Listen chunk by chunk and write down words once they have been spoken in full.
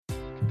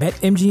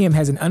BetMGM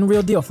has an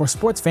unreal deal for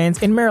sports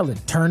fans in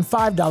Maryland. Turn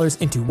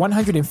 $5 into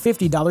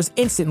 $150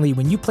 instantly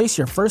when you place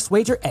your first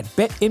wager at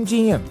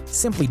BetMGM.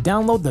 Simply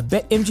download the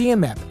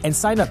BetMGM app and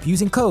sign up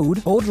using code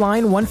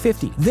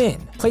OldLine150.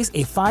 Then, place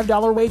a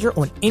 $5 wager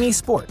on any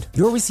sport.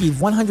 You'll receive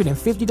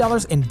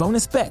 $150 in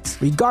bonus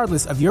bets,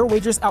 regardless of your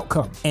wager's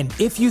outcome. And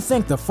if you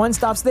think the fun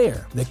stops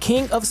there, the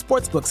King of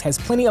Sportsbooks has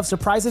plenty of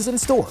surprises in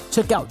store.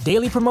 Check out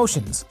daily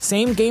promotions,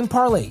 same-game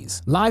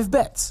parlays, live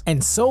bets,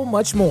 and so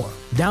much more.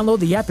 Download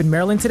the app in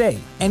Maryland today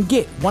and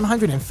get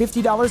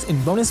 $150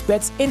 in bonus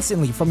bets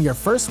instantly from your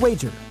first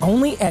wager.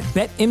 Only at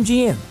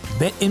BetMGM.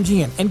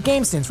 BetMGM and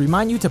GameSense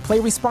remind you to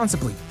play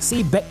responsibly.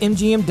 See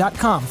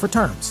BetMGM.com for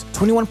terms.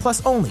 21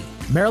 plus only.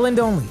 Maryland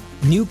only.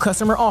 New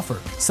customer offer.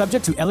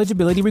 Subject to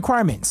eligibility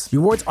requirements.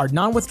 Rewards are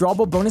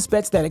non-withdrawable bonus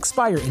bets that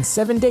expire in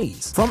 7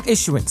 days. From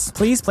issuance,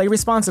 please play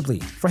responsibly.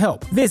 For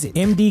help, visit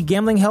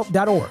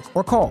mdgamblinghelp.org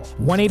or call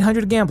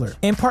 1-800-GAMBLER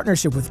in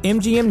partnership with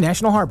MGM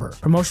National Harbor.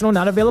 Promotional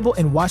not available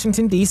in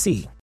Washington,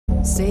 D.C.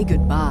 Say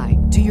goodbye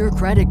to your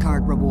credit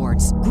card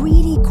rewards.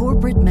 Greedy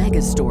corporate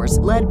mega stores,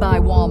 led by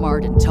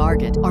Walmart and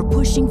Target, are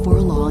pushing for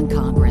a law in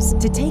Congress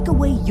to take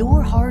away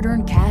your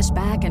hard-earned cash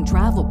back and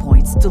travel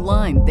points to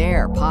line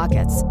their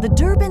pockets. The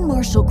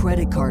Durbin-Marshall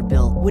credit card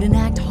bill would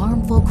enact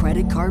harmful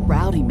credit card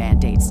routing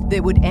mandates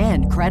that would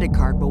end credit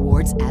card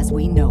rewards as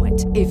we know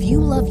it. If you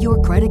love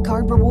your credit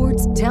card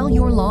rewards, tell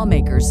your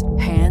lawmakers,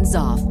 hands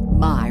off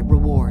my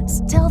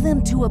rewards. Tell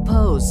them to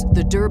oppose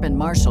the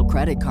Durbin-Marshall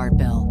credit card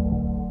bill.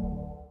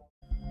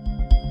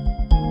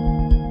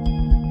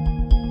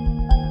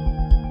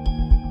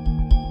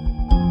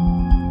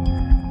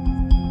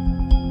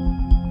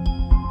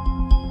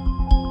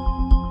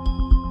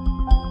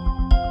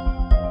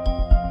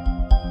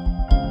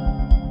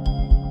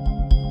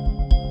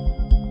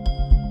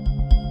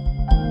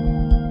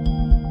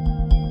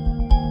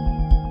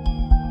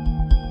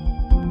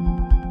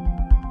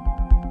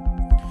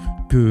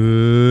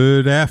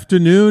 Good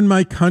afternoon,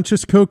 my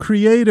conscious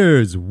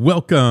co-creators.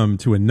 Welcome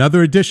to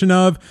another edition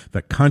of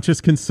the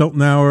Conscious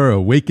Consultant Hour,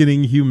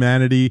 Awakening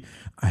Humanity.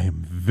 I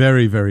am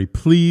very, very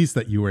pleased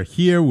that you are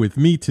here with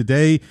me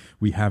today.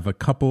 We have a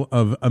couple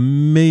of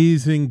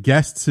amazing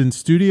guests in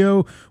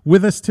studio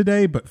with us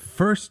today. But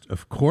first,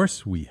 of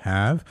course, we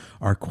have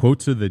our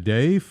quotes of the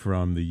day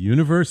from the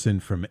universe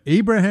and from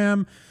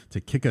Abraham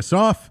to kick us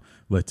off.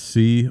 Let's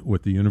see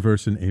what the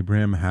universe and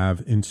Abraham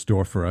have in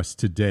store for us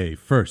today.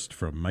 First,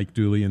 from Mike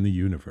Dooley in the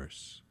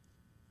universe.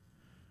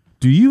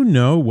 Do you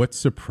know what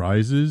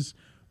surprises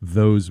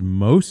those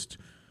most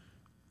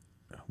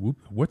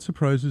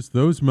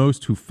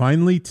who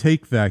finally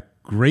take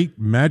that great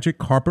magic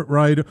carpet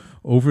ride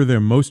over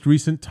their most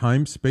recent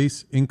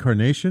time-space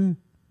incarnation?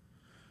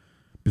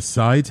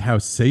 Besides how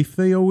safe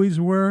they always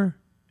were?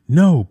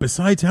 No,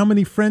 besides how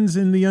many friends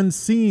in the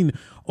unseen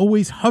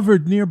always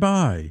hovered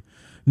nearby.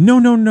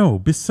 No.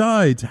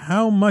 Besides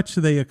how much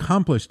they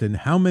accomplished and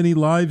how many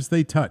lives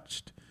they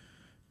touched.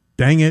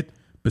 Dang it.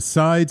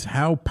 Besides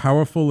how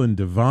powerful and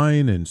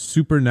divine and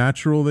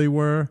supernatural they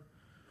were.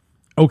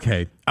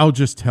 Okay, I'll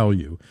just tell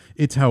you.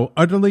 It's how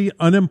utterly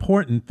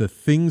unimportant the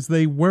things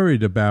they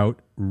worried about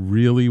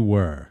really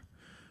were.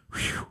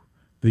 Whew,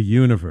 the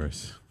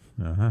universe.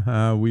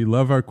 We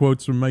love our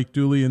quotes from Mike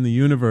Dooley in the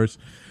universe.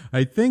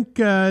 I think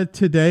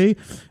today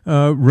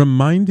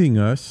reminding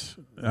us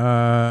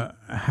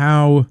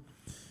how...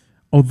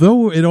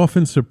 although it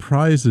often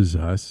surprises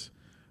us,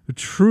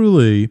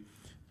 truly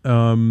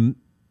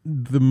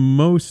the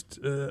most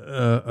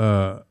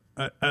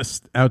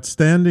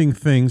outstanding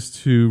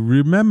things to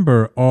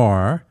remember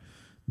are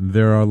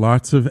there are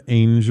lots of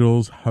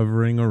angels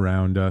hovering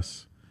around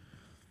us.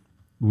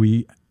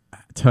 We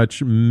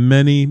touch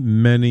many,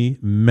 many,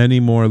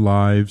 many more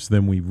lives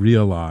than we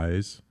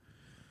realize,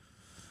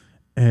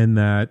 and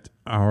that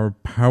our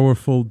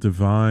powerful,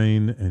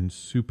 divine, and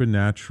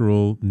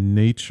supernatural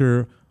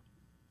nature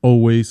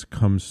always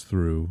comes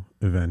through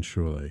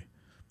eventually.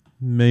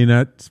 May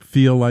not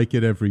feel like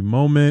it every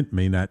moment,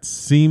 may not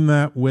seem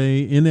that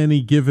way in any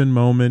given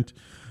moment,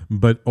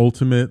 but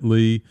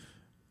ultimately,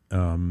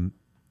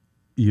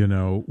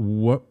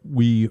 what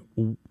we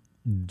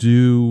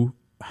do,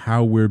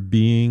 how we're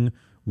being,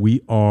 we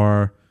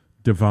are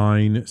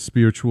divine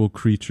spiritual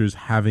creatures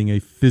having a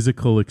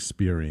physical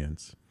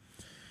experience.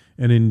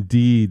 And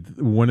indeed,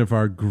 one of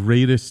our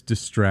greatest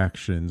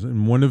distractions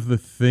and one of the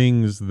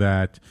things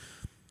that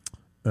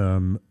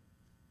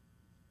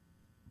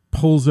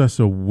pulls us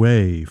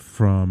away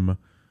from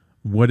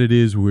what it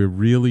is we're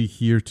really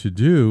here to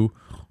do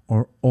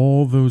are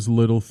all those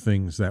little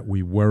things that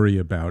we worry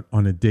about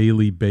on a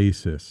daily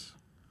basis.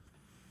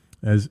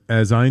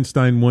 As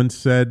Einstein once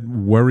said,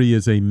 worry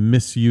is a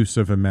misuse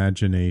of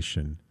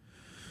imagination.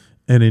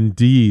 And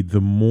indeed,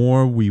 the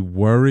more we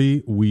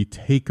worry, we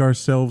take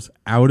ourselves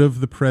out of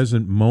the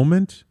present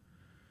moment.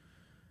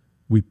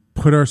 We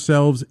put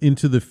ourselves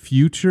into the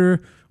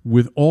future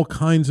with all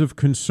kinds of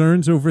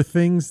concerns over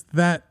things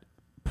that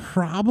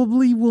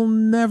probably will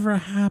never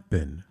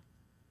happen.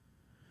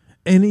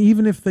 And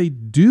even if they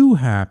do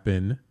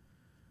happen,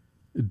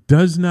 it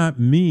does not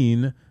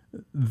mean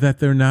that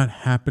they're not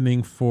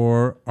happening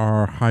for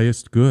our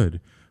highest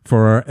good,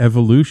 for our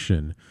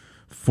evolution,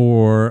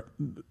 for,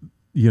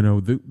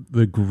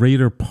 the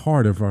greater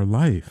part of our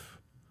life.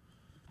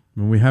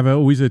 And we have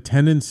always a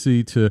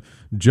tendency to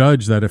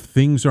judge that if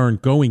things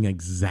aren't going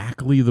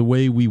exactly the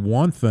way we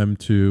want them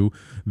to,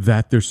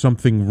 that there's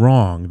something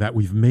wrong, that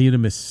we've made a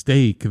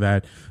mistake,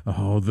 that,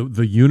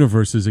 the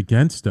universe is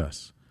against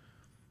us.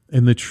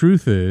 And the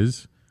truth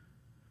is,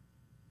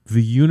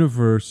 the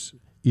universe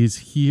is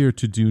here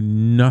to do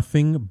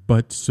nothing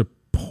but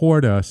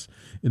support us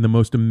in the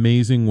most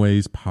amazing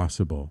ways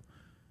possible.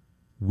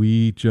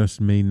 We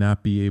just may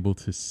not be able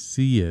to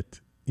see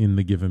it in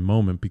the given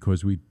moment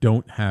because we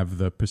don't have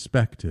the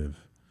perspective.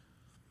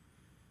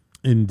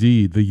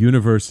 Indeed, the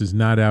universe is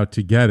not out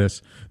to get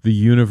us. The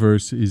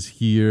universe is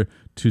here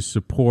to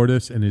support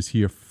us and is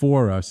here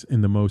for us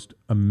in the most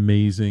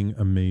amazing,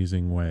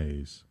 amazing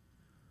ways.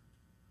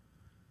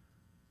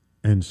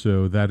 And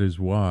so that is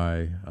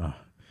why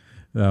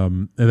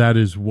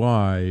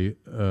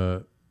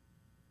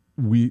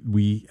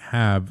we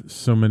have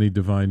so many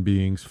divine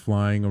beings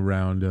flying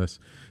around us.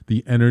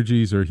 The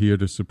energies are here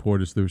to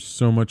support us. There's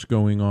so much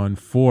going on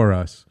for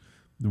us.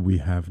 We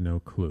have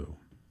no clue.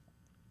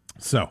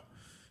 So,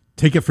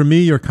 take it from me,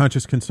 your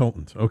conscious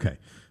consultant. Okay,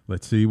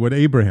 let's see what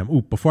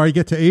Abraham. Before I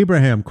get to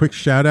Abraham, quick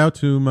shout out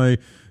to my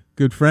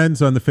good friends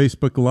on the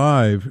Facebook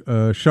Live.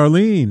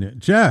 Charlene,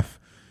 Jeff,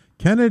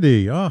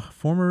 Kennedy,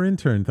 former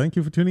intern. Thank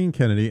you for tuning in,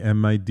 Kennedy.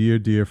 And my dear,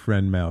 dear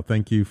friend, Mel.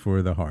 Thank you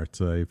for the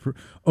hearts. I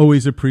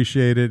always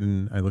appreciate it,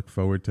 and I look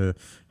forward to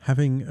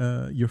having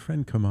your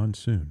friend come on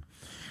soon.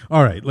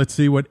 All right, let's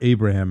see what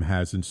Abraham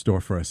has in store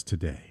for us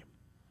today.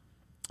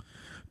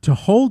 To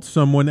hold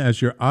someone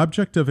as your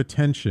object of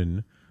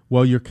attention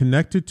while you're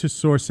connected to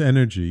source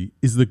energy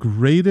is the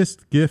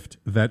greatest gift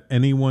that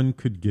anyone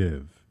could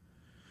give.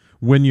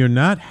 When you're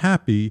not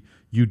happy,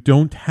 you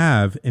don't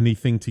have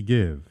anything to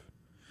give.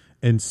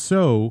 And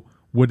so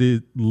what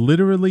it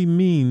literally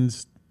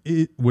means,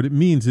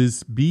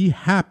 is be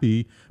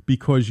happy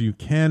because you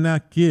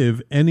cannot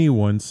give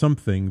anyone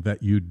something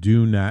that you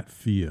do not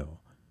feel.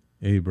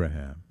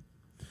 Abraham.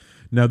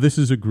 Now, this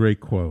is a great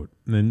quote.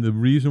 And the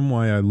reason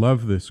why I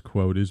love this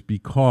quote is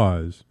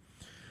because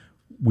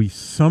we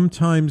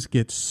sometimes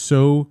get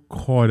so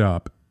caught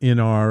up in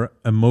our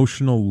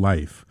emotional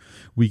life.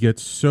 We get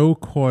so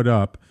caught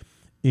up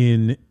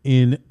in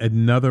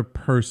another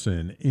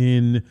person,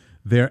 in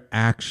their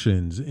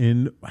actions,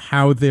 in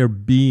how they're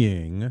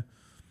being,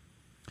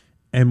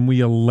 and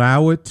we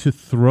allow it to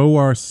throw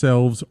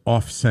ourselves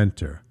off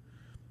center.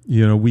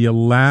 We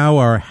allow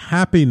our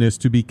happiness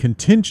to be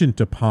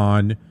contingent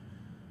upon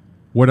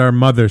what our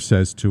mother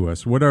says to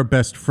us, what our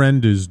best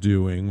friend is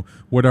doing,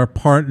 what our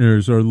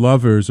partners or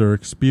lovers are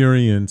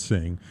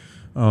experiencing,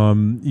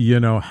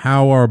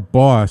 how our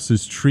boss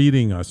is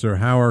treating us, or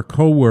how our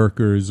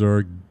coworkers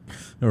or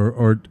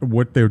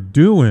what they're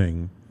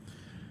doing.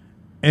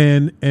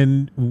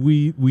 And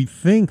we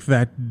think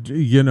that,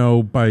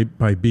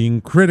 by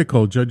being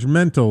critical,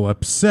 judgmental,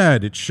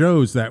 upset, it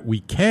shows that we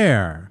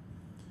care.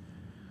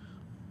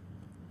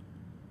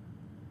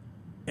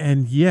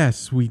 And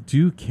yes, we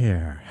do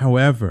care.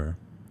 However,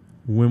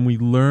 when we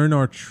learn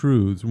our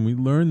truths, when we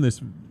learn this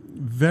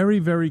very,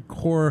 very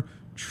core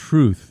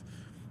truth,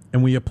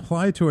 and we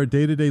apply it to our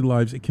day-to-day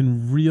lives, it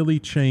can really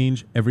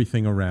change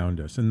everything around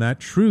us. And that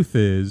truth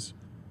is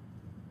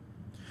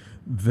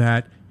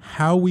that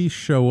how we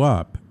show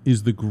up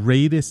is the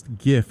greatest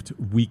gift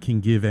we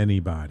can give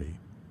anybody.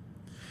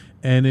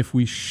 And if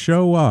we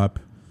show up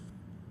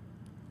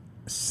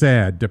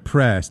sad,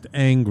 depressed,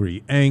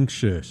 angry,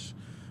 anxious,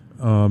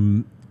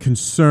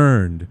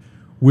 concerned,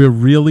 we're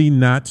really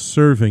not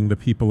serving the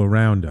people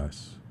around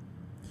us.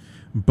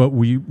 But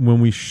when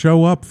we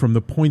show up from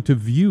the point of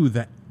view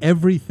that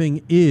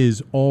everything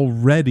is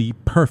already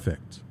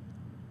perfect,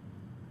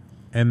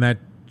 and that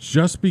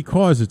just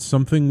because it's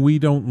something we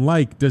don't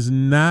like does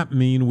not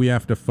mean we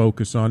have to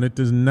focus on it,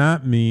 does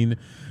not mean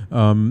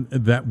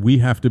that we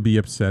have to be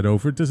upset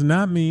over it, does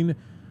not mean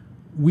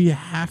we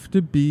have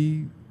to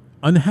be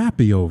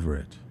unhappy over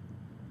it.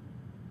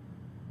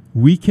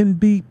 We can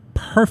be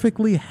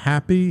perfectly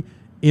happy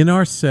in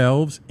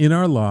ourselves, in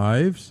our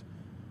lives,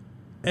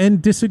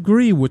 and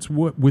disagree with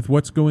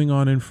what's going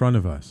on in front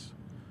of us.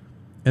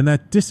 And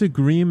that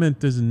disagreement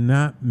does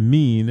not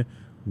mean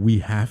we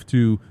have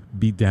to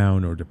be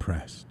down or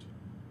depressed.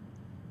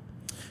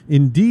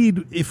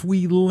 Indeed, if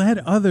we let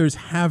others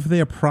have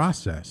their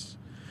process,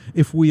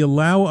 if we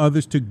allow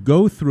others to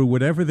go through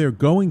whatever they're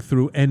going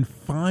through and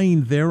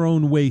find their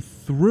own way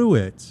through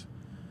it,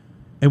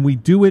 and we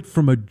do it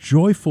from a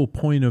joyful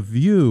point of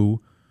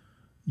view,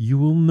 you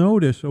will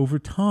notice over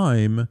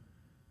time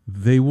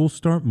they will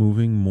start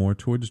moving more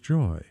towards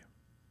joy.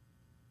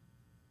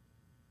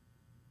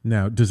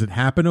 Now, does it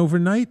happen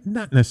overnight?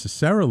 Not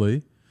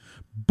necessarily.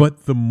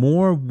 But the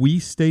more we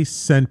stay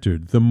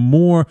centered, the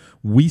more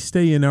we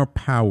stay in our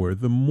power,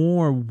 the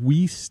more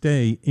we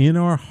stay in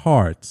our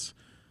hearts,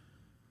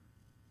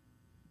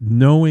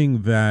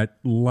 knowing that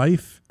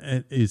life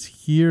is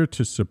here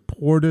to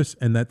support us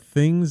and that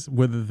things,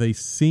 whether they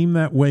seem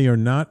that way or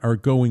not, are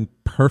going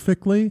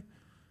perfectly,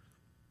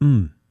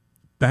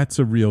 that's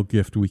a real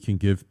gift we can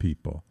give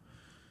people.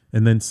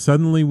 And then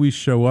suddenly we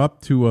show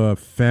up to a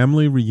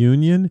family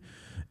reunion,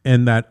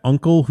 and that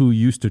uncle who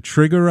used to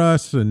trigger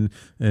us and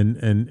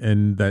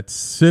that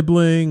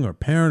sibling or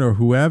parent or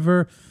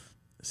whoever,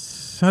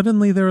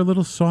 suddenly they're a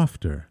little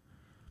softer.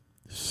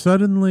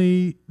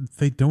 Suddenly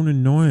they don't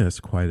annoy us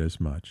quite as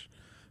much.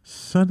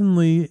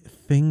 Suddenly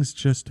things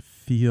just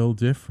feel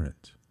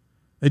different.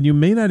 And you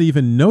may not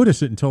even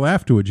notice it until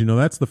afterwards. You know,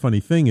 that's the funny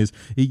thing, is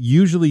it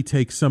usually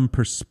takes some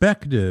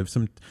perspective,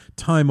 some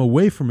time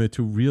away from it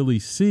to really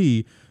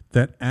see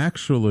that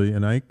actually,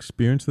 and I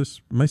experienced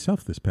this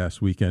myself this past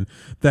weekend,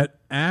 that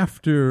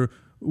after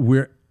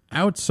we're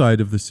outside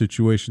of the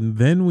situation,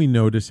 then we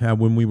notice how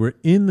when we were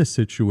in the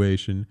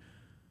situation,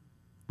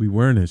 we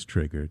weren't as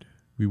triggered.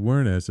 We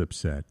weren't as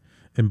upset.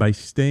 And by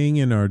staying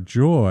in our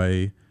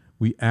joy,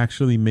 we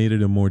actually made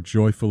it a more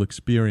joyful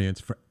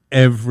experience for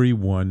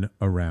everyone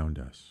around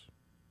us.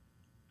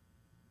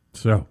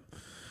 So,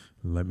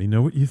 let me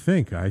know what you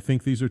think. I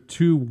think these are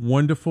two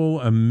wonderful,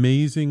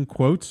 amazing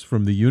quotes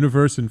from the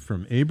universe and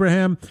from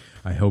Abraham.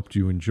 I hoped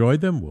you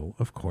enjoyed them. We'll,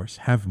 of course,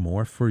 have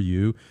more for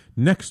you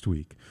next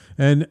week.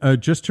 And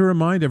just to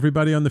remind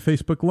everybody on the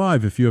Facebook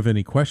Live, if you have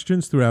any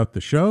questions throughout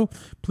the show,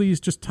 please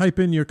just type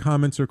in your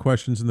comments or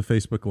questions in the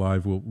Facebook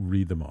Live. We'll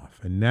read them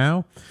off. And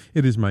now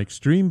it is my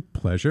extreme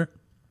pleasure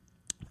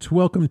to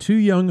welcome two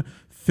young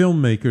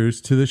filmmakers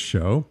to the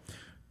show,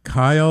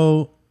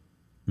 Kyle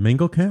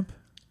Mengelkamp.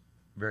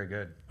 Very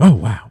good. Oh,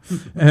 wow.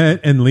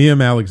 and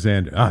Liam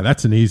Alexander.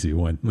 That's an easy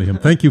one,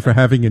 Liam. Thank you for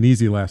having an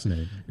easy last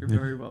name. You're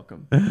very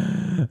welcome.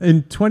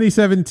 In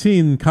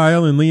 2017,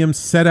 Kyle and Liam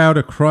set out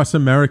across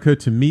America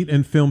to meet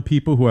and film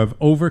people who have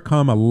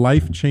overcome a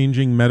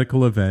life-changing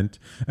medical event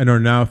and are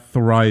now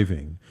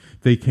thriving.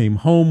 They came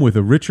home with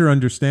a richer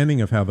understanding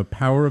of how the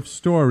power of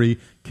story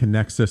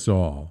connects us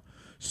all.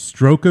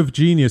 Stroke of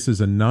Genius is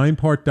a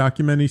 9-part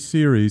documentary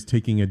series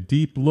taking a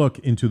deep look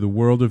into the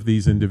world of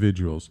these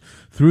individuals.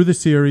 Through the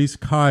series,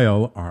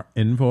 Kyle, our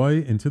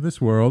envoy into this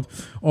world,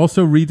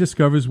 also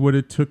rediscovers what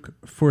it took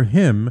for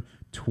him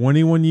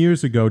 21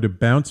 years ago to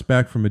bounce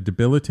back from a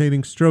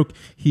debilitating stroke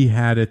he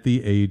had at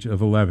the age of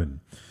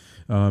 11.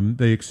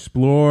 They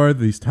explore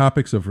these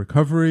topics of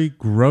recovery,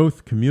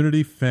 growth,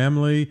 community,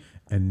 family,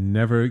 and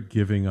never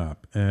giving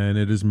up. And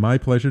it is my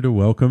pleasure to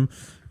welcome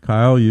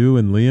Kyle, you,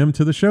 and Liam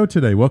to the show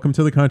today. Welcome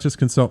to the Conscious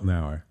Consultant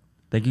Hour.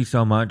 Thank you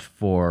so much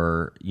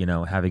for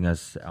having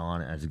us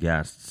on as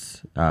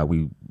guests.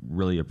 We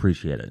really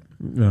appreciate it.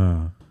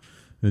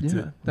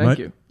 Thank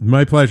you.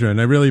 My pleasure,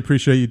 and I really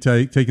appreciate you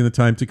taking the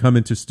time to come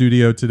into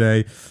studio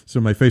today, so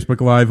my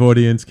Facebook Live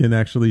audience can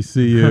actually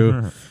see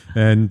you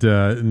and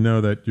know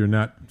that you're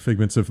not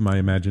figments of my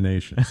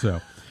imagination.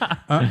 So,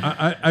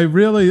 I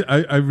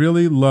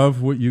really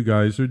love what you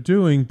guys are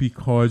doing,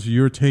 because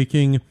you're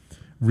taking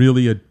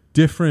really a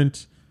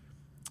different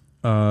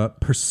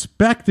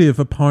perspective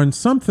upon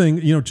something,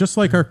 just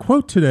like our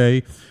quote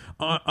today,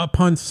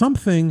 upon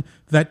something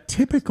that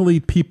typically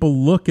people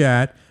look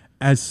at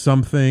as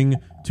something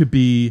to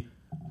be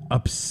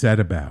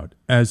upset about,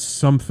 as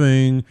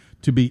something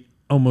to be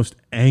almost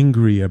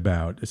angry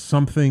about, as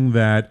something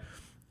that,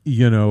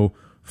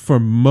 for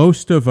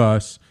most of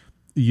us,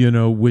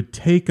 would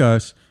take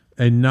us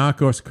and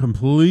knock us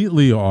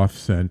completely off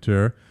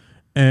center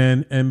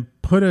and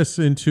put us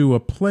into a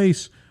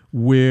place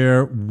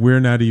where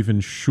we're not even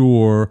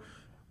sure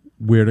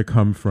where to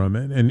come from.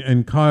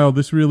 And Kyle,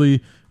 this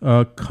really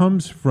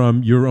comes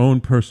from your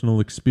own personal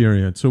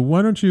experience. So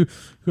why don't you,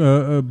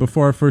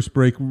 before our first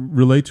break,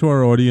 relate to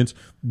our audience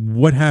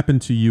what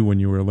happened to you when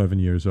you were 11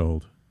 years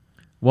old?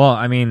 Well,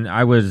 I mean,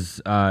 I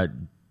was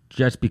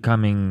just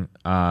becoming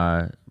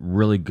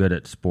really good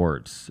at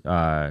sports,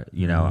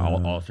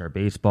 all-star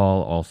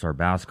baseball, all-star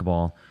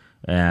basketball,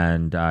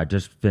 and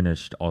just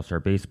finished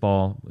all-star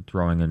baseball,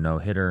 throwing a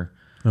no-hitter.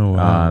 Oh,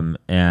 wow.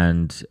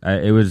 And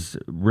it was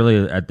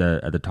really at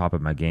the top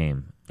of my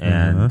game.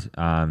 And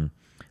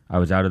I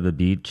was out of the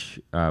beach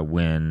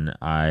when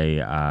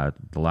the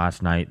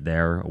last night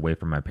there, away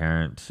from my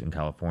parents in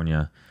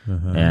California,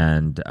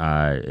 and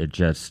it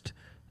just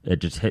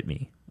hit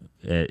me.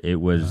 It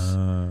was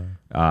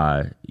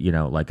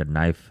like a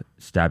knife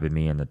stabbing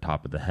me in the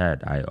top of the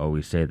head. I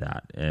always say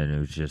that, and it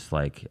was just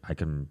like I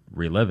can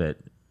relive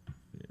it.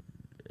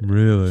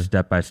 Really,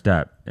 step by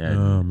step,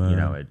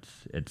 and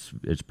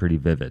it's pretty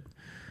vivid.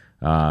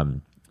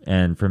 And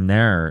from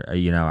there, I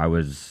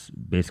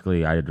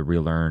had to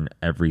relearn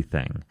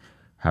everything: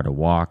 how to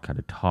walk, how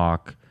to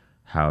talk,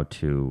 how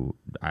to.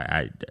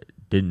 I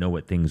didn't know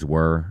what things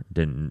were,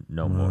 didn't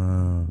know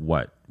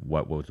what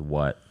was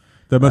what.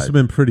 That must have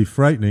been pretty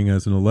frightening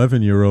as an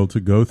 11-year-old to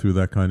go through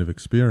that kind of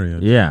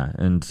experience. Yeah,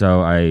 and so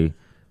I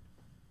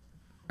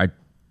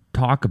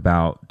talk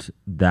about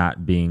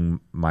that being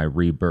my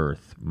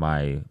rebirth,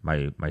 my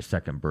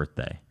second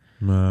birthday.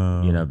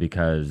 Wow.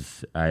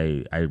 Because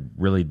I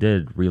really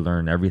did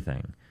relearn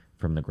everything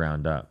from the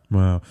ground up.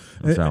 Wow.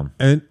 So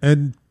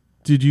and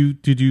Did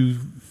you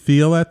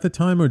feel at the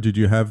time, or did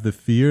you have the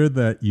fear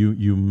that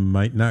you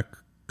might not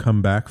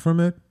come back from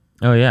it?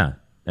 Oh yeah,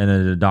 and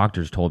then the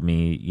doctors told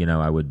me,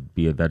 I would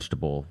be a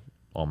vegetable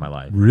all my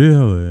life.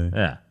 Really?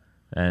 Yeah,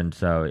 and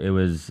so it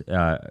was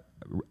a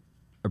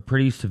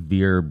pretty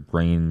severe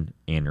brain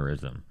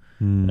aneurysm,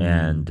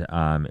 and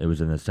it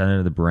was in the center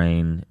of the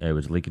brain. It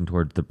was leaking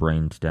towards the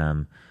brain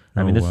stem.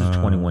 I mean, this is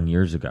 21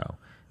 years ago.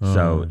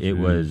 So it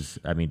was.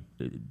 I mean,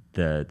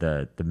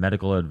 the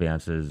medical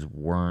advances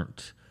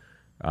weren't.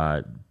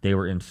 They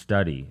were in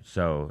study,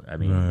 so I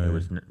mean, it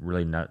was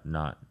really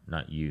not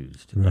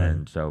used. Right.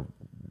 And so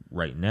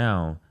right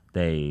now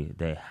they're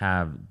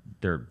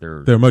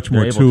much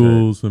more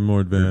tools and more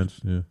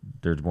advanced.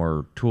 There's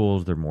more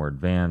tools. They're more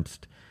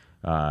advanced,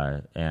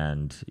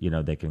 and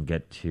they can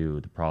get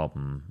to the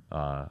problem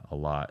a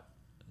lot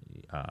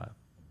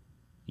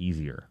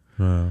easier.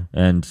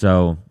 And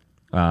so.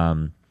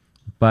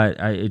 But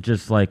it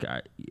just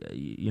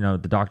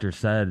the doctor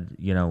said,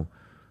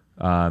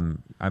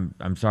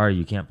 I'm sorry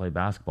you can't play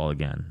basketball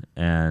again.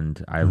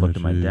 And I looked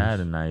at my dad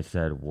and I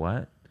said,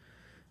 what?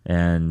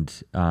 And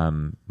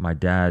my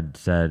dad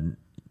said,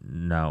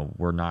 no,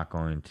 we're not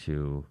going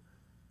to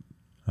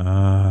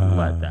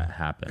let that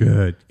happen.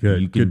 Good.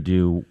 You can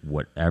do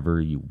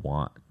whatever you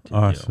want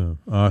to do.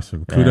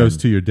 Awesome. Kudos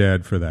to your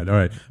dad for that. All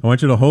right. I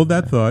want you to hold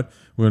that thought.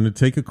 We're going to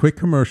take a quick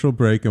commercial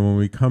break, and when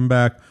we come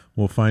back,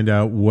 we'll find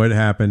out what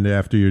happened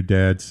after your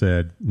dad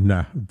said,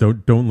 nah,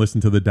 don't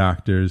listen to the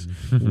doctors.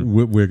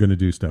 We're going to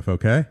do stuff,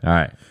 okay?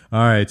 All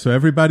right. So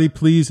everybody,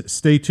 please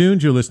stay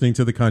tuned. You're listening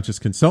to the Conscious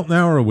Consultant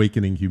Hour,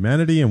 Awakening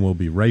Humanity, and we'll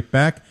be right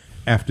back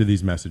after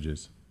these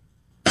messages.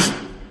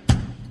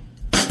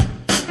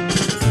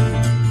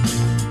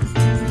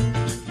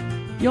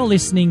 You're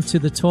listening to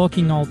the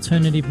Talking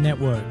Alternative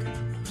Network.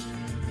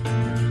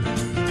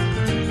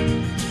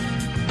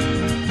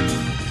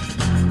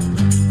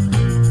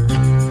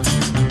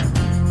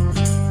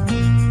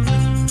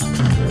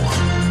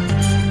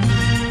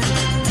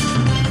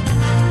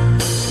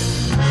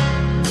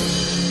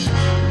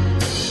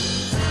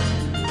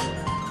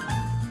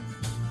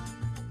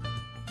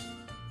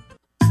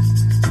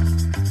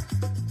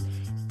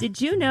 Did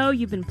you know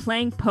you've been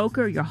playing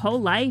poker your whole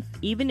life,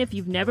 even if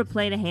you've never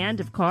played a hand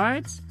of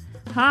cards?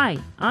 Hi,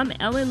 I'm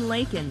Ellen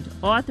Lakeland,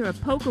 author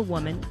of Poker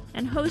Woman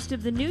and host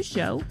of the new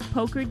show,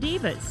 Poker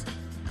Divas.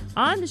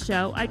 On the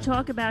show, I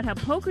talk about how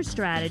poker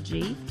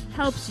strategy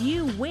helps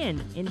you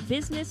win in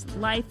business,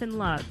 life, and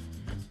love.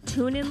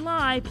 Tune in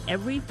live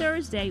every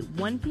Thursday,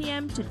 1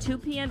 p.m. to 2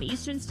 p.m.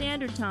 Eastern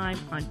Standard Time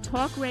on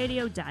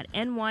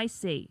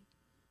talkradio.nyc.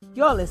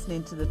 You're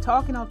listening to the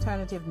Talking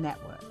Alternative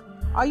Network.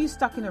 Are you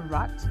stuck in a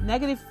rut?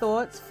 Negative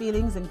thoughts,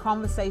 feelings, and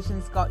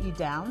conversations got you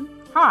down?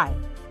 Hi,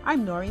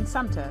 I'm Noreen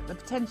Sumter, the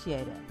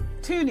Potentiator.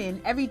 Tune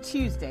in every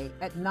Tuesday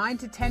at 9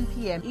 to 10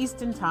 p.m.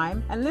 Eastern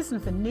Time and listen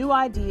for new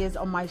ideas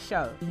on my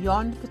show,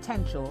 Beyond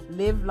Potential,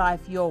 Live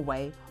Life Your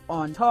Way,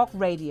 on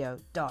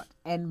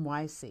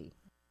talkradio.nyc.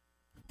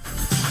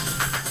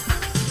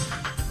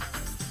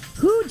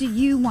 Who do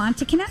you want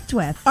to connect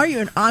with? Are you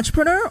an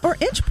entrepreneur or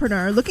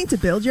intrapreneur looking to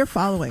build your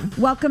following?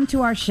 Welcome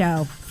to our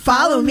show.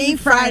 Follow Me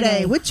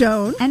Friday with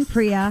Joan and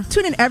Priya.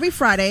 Tune in every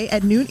Friday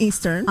at noon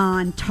Eastern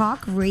on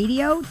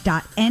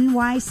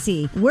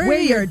talkradio.nyc. We're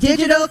your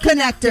digital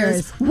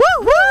connectors. Woo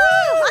woo!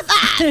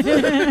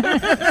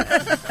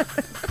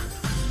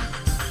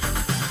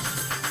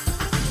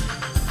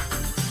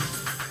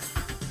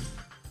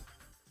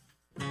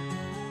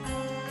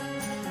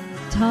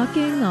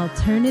 Talking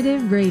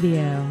Alternative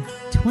Radio,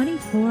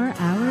 24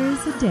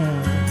 hours a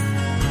day.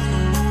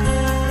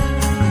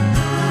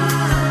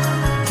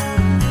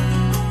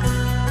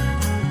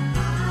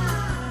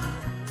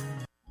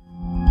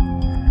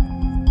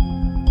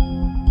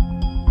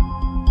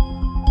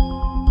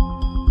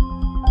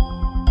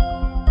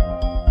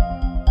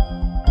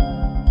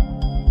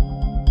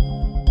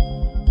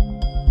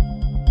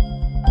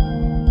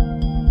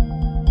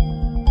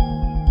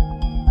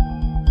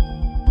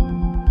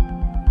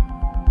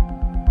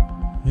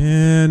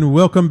 And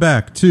welcome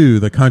back to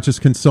the Conscious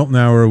Consultant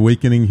Hour,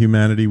 Awakening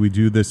Humanity. We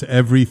do this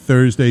every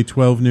Thursday,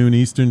 12 noon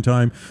Eastern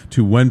Time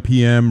to 1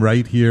 p.m.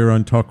 right here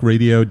on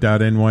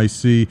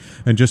talkradio.nyc.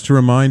 And just to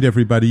remind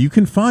everybody, you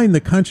can find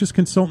the Conscious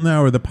Consultant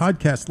Hour, the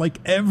podcast,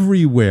 like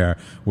everywhere.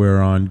 We're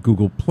on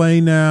Google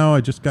Play now. I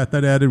just got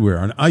that added. We're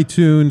on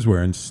iTunes.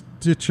 We're on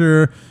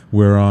Stitcher.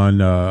 We're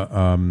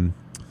on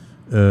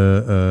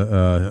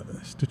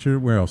Stitcher.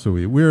 Where else are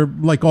we? We're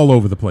like all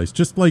over the place.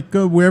 Just like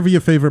wherever your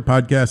favorite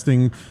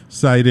podcasting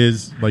site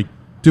is, like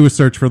do a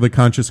search for The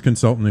Conscious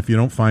Consultant. If you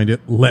don't find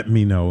it, let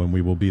me know and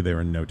we will be there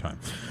in no time.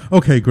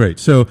 Okay, great.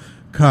 So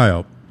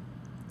Kyle,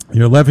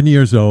 you're 11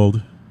 years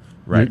old.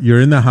 Right. You're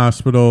in the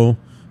hospital.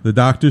 The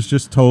doctors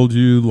just told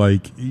you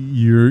like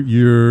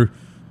you're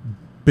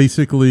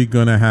basically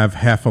going to have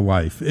half a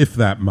life, if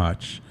that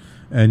much.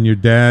 And your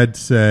dad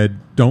said,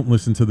 don't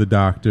listen to the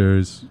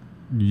doctors.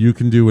 You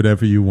can do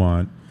whatever you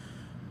want.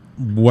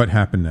 What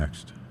happened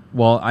next?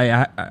 Well,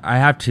 I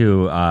have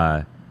to,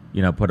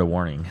 put a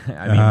warning.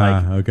 I mean,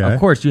 okay. Of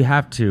course you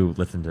have to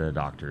listen to the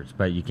doctors,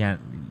 but you can't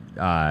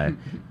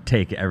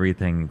take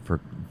everything for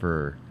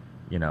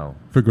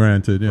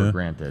granted. Yeah. For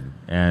granted,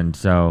 and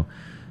so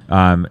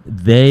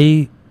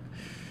they.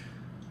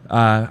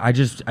 I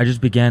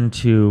just began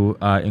to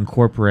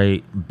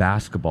incorporate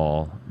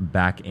basketball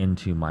back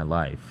into my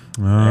life,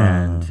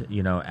 and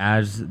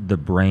as the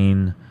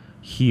brain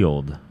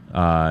healed,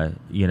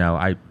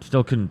 I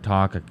still couldn't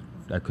talk.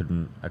 I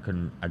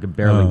could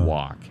barely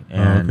walk,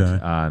 and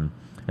I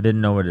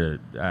didn't know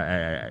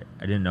I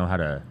didn't know how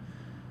to.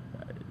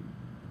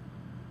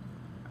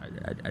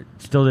 I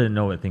still didn't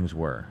know what things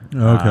were. Okay,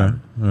 all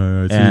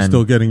right. So you're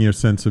still getting your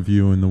sense of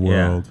you in the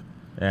world. Yeah.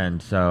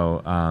 And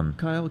so,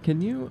 Kyle,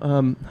 can you?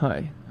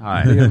 Hi.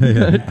 Hi.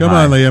 Come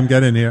on, Liam,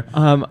 get in here.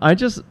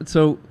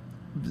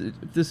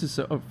 This is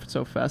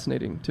so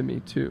fascinating to me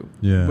too.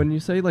 Yeah. When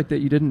you say like that,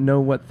 you didn't know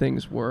what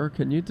things were.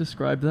 Can you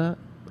describe that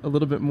a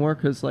little bit more?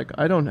 Because like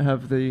I don't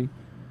have the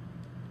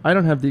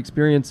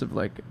experience of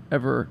like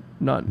ever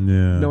not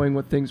knowing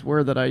what things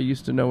were that I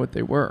used to know what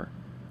they were.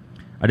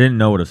 I didn't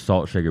know what a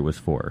salt shaker was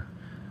for.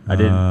 I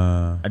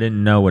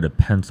didn't know what a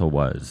pencil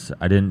was.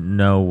 I didn't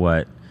know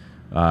what.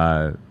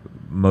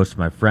 Most of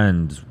my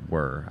friends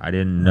were. I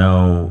didn't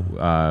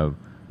know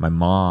my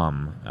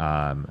mom.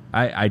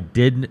 I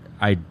did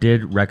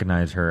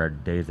recognize her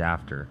days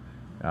after.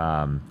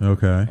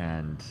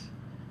 And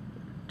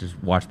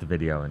just watch the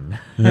video and.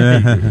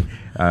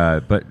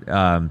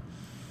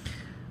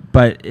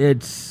 But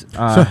it's.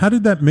 So how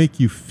did that make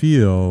you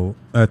feel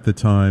at the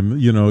time?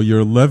 You're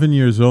 11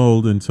 years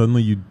old and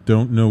suddenly you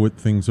don't know what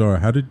things are.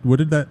 What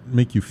did that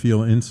make you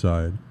feel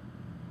inside?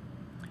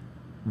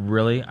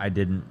 Really, I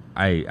didn't.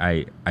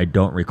 I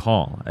don't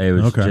recall. It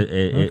was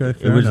it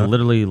was enough.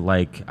 literally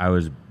like I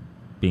was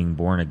being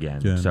born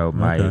again. Yeah. So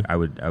I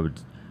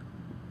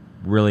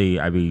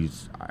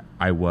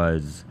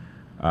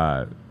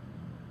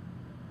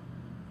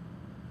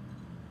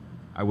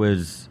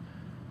was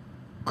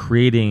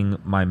creating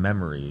my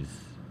memories.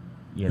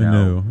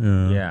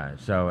 Yeah.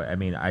 So I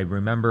mean, I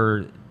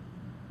remember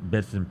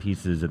bits and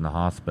pieces in the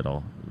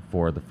hospital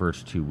for the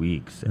first 2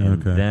 weeks,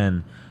 and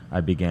then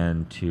I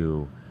began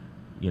to.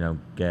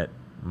 Get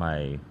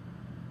my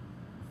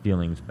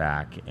feelings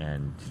back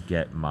and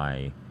get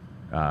my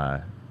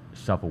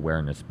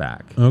self-awareness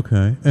back.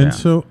 Okay. And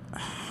so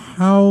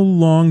how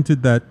long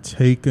did that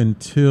take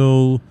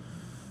until,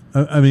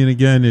 I mean,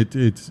 again,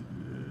 it's,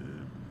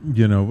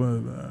 there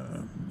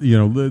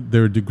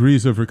are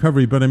degrees of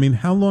recovery, but I mean,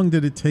 how long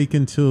did it take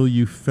until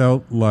you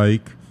felt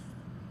like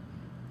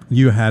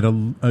you had a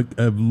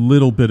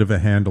little bit of a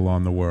handle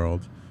on the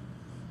world?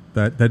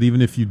 That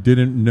even if you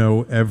didn't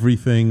know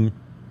everything,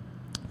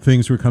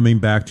 things were coming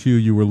back to you.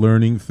 You were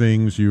learning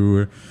things. You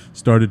were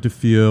started to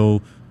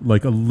feel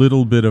like a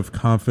little bit of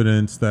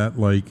confidence that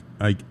like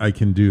I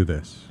can do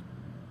this.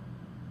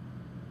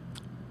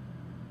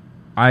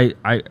 I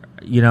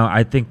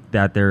think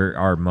that there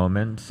are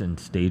moments and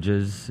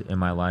stages in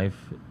my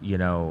life.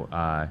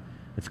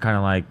 It's kind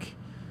of like,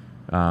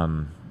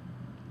 I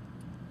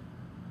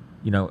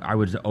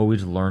was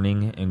always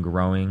learning and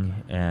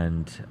growing,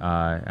 and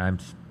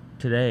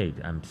Today,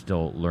 I'm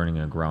still learning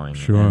and growing.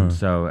 Sure. And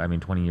so, I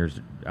mean,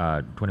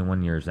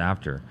 21 years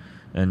after.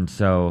 And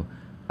so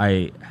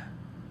I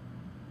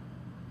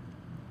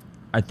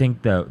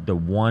think the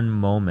one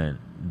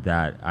moment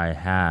that I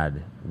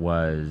had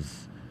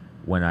was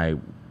when I,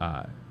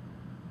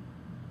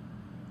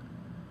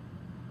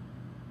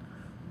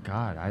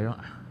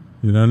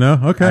 You don't know?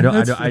 Okay.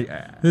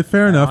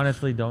 Fair enough. I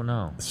honestly don't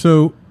know.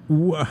 So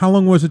how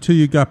long was it till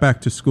you got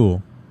back to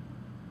school?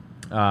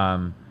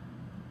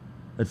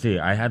 Let's see.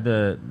 I had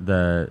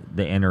the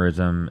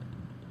aneurysm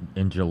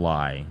in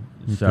July,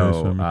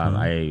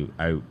 Okay,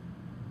 I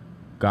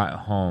got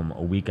home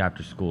a week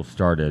after school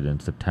started in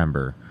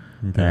September,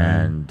 Okay.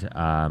 and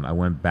I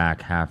went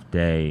back half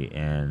day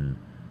in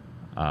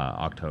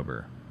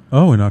October.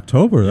 Oh, in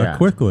October, that Yeah.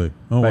 quickly.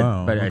 Oh,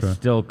 wow. But Okay. I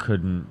still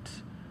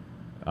couldn't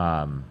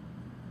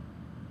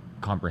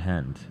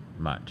comprehend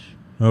much.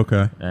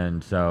 Okay.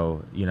 And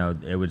so,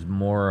 it was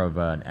more of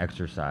an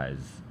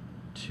exercise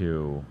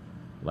to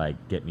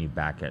get me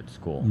back at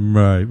school.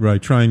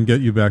 Right. Try and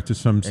get you back to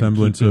some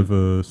semblance of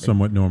a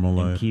somewhat normal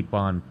life. And keep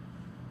on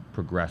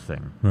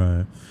progressing.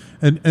 Right.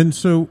 And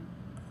so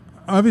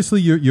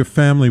obviously your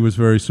family was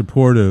very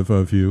supportive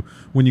of you.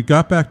 When you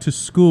got back to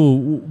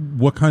school,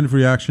 what kind of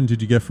reaction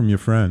did you get from your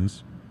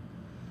friends?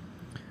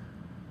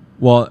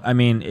 Well, I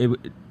mean,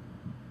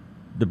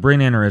 the brain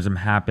aneurysm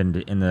happened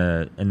in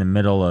the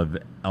middle of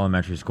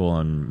elementary school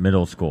and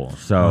middle school.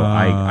 So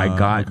I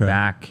got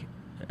back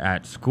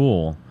at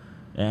school,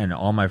 and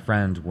all my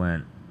friends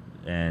went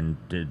and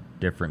did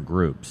different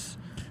groups.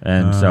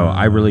 And so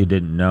I really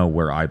didn't know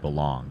where I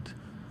belonged.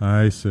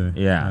 I see.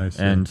 Yeah. I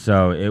see. And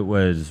so it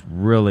was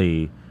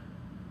really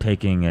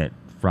taking it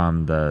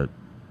from the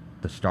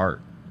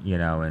start,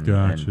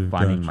 and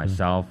finding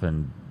myself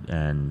and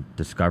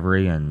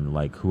discovery and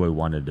who I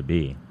wanted to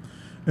be.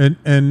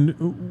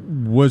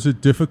 And was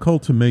it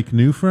difficult to make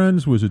new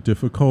friends? Was it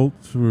difficult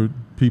for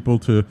people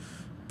to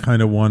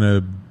kind of want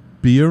to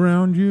be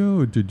around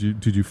you? Or did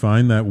you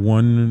find that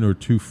one or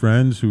two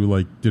friends who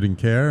like didn't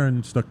care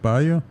and stuck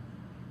by you?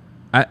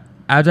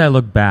 As I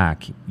look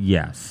back,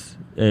 yes,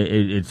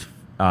 it's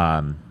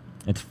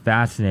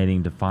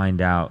fascinating to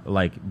find out.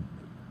 Like,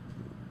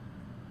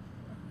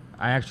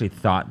 I actually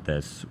thought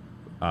this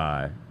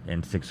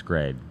in 6th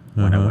grade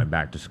when I went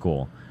back to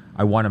school.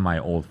 I wanted my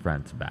old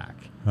friends back,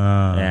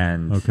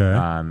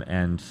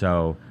 and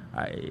so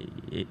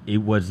it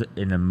was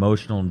an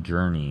emotional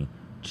journey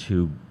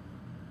to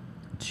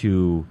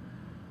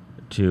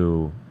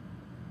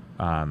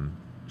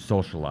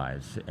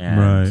socialize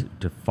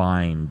and to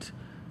find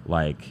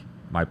like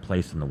my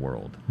place in the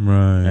world.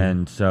 Right.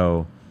 And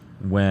so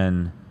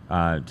when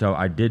so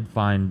I did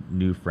find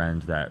new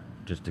friends that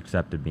just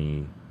accepted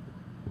me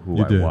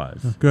who I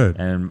was. Oh, good.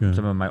 And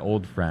some of my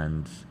old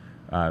friends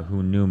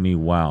who knew me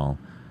well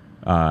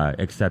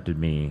accepted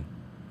me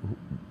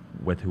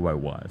with who I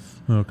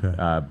was. Okay.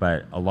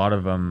 But a lot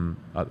of them,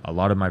 a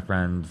lot of my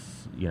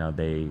friends, you know,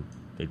 they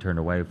turned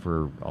away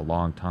for a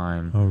long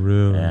time. Oh,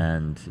 really?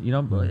 And you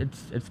know,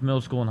 it's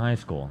middle school and high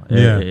school.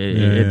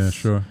 Yeah,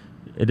 sure.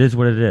 It is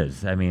what it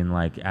is. I mean,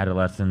 like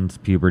adolescence,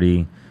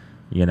 puberty,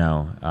 you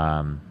know,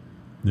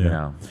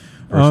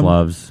 first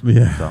loves.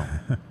 Yeah.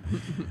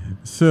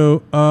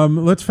 So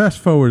let's fast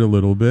forward a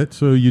little bit.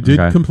 So you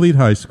did complete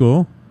high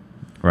school,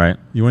 right?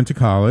 You went to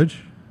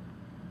college,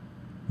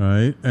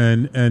 right?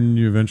 And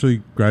you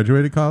eventually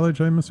graduated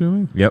college, I'm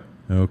assuming. Yep.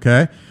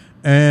 Okay.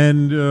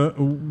 And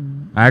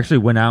I actually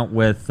went out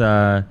with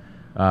an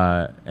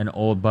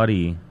old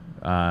buddy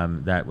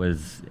that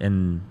was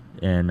in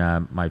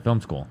my film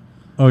school.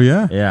 Oh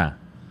yeah. Yeah.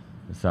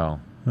 So.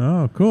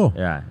 Oh, cool.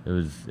 Yeah, it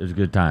was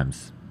good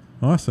times.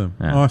 Awesome.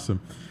 Yeah. Awesome.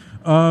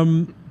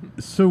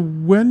 So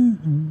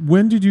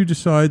when did you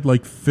decide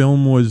like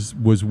film was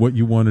what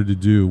you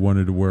wanted to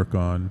work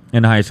on?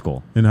 In high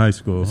school. In high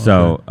school.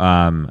 So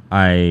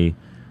I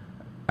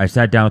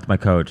sat down with my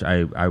coach.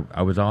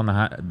 I was on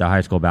the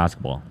high school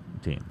basketball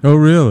team. Oh,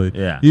 really?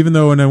 Yeah. Even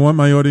though, and I want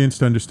my audience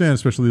to understand,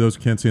 especially those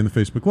who can't see on the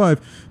Facebook Live,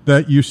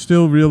 that you're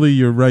still really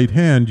your right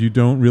hand you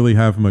don't really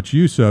have much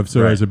use of.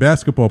 So as a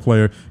basketball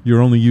player,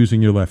 you're only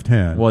using your left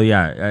hand. Well,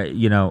 yeah.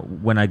 You know,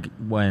 when I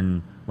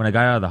got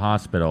out of the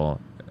hospital,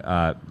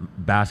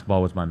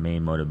 basketball was my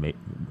main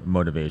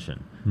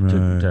motivation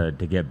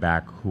to get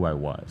back who I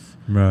was.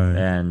 Right.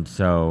 And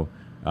so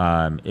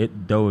though it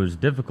was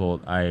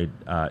difficult, I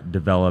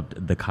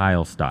developed the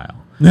Kyle style.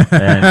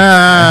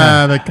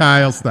 And, the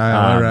Kyle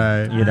style, all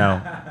right. You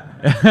know,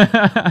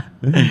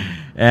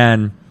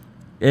 and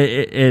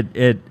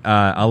it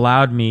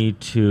allowed me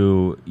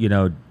to, you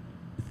know,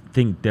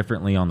 think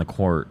differently on the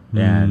court,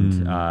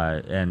 and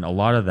a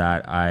lot of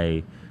that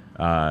I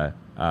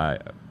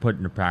put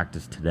into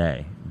practice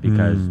today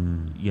because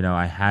you know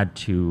I had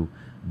to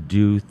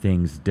do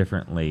things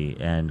differently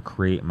and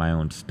create my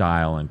own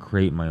style and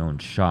create my own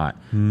shot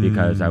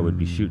because I would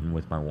be shooting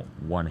with my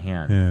one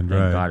hand.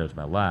 Thank God it was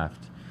my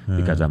left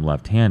because I'm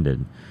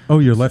left-handed. Oh,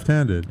 you're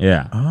left-handed?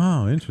 Yeah.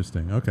 Oh,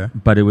 interesting. Okay.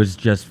 But it was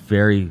just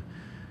very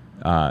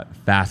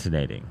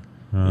fascinating,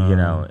 you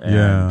know,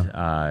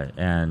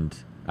 and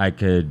I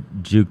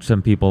could juke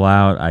some people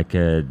out. I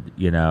could,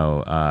 you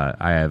know,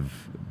 I have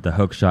the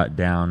hook shot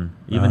down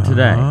even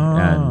today,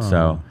 and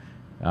so.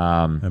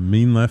 A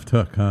mean left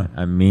hook, huh?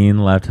 A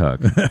mean left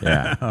hook.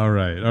 Yeah. All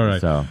right.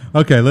 So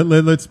okay,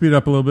 let's speed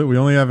up a little bit. We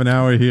only have an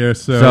hour here,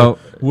 so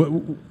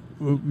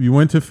you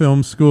went to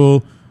film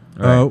school.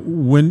 Right.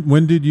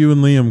 When did you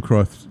and Liam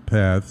cross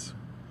paths?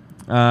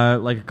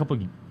 Like a couple,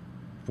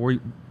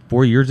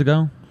 4 years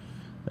ago,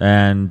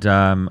 and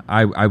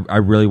I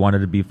really wanted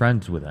to be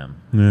friends with him.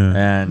 Yeah.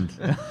 And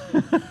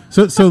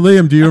so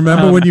Liam, do you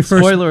remember when you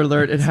first? Spoiler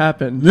alert! It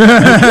happened. So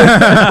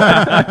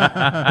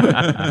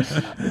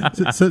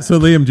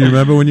Liam, do you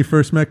remember when you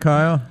first met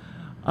Kyle?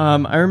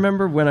 I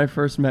remember when I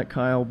first met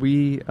Kyle.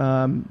 We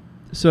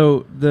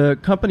so the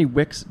company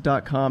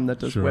Wix.com that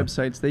does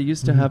websites, they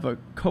used to have a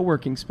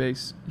co-working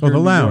space. Oh, the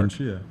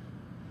lounge,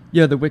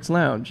 yeah, the Wix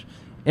Lounge.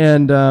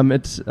 And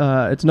it's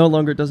no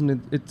longer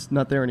it's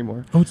not there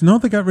anymore. Oh, it's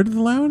not. They got rid of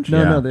the lounge.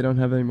 No, they don't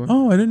have it anymore.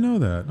 Oh, I didn't know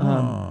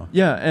that.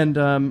 Yeah,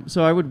 and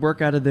so I would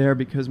work out of there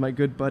because my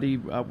good buddy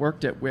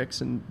worked at Wix,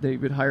 and they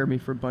would hire me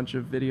for a bunch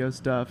of video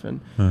stuff, and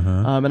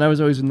I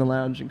was always in the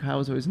lounge, and Kyle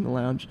was always in the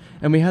lounge,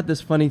 and we had this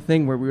funny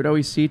thing where we would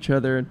always see each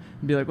other and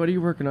be like, "What are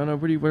you working on? Oh,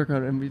 what are you working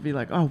on?" And we'd be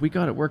like, "Oh, we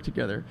got to work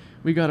together.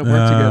 We got to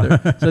work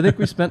together." So I think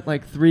we spent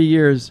like 3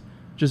 years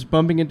just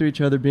bumping into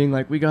each other, being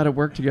like, "We got to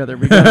work together.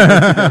 We got to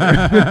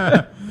work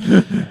together."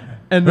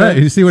 And right,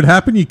 you see what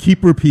happened? You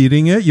keep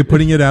repeating it. You're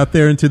putting it out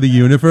there into the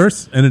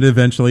universe, and it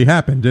eventually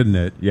happened, didn't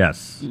it?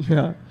 Yes.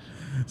 Yeah.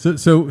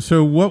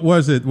 So what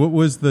was it? What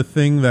was the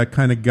thing that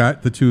kind of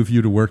got the two of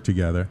you to work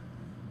together?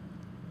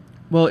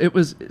 Well, it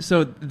was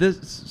so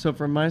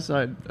from my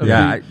side.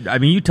 I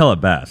mean, you tell it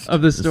best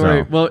of the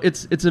story. So. Well,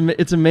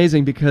 it's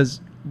amazing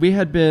because we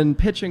had been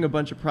pitching a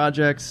bunch of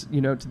projects,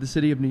 you know, to the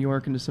city of New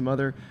York and to some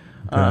other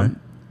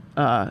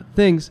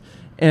things.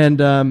 And,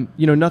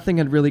 you know, nothing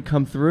had really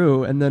come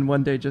through. And then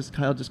one day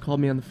Kyle just called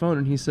me on the phone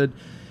and he said,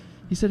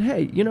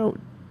 hey, you know,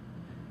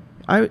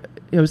 I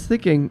was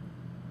thinking,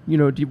 you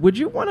know, would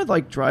you want to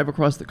like drive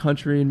across the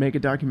country and make a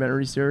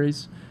documentary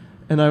series?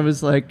 And I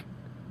was like,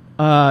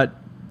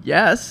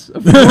 yes,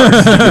 of course.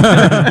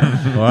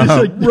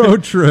 Wow. Like,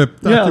 road trip.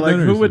 Yeah, like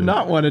who would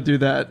not want to do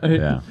that?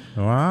 Yeah.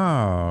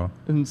 Wow.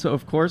 And so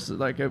of course,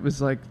 like it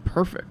was like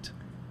perfect.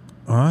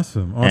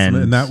 Awesome.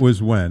 And that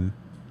was when?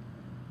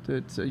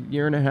 It's a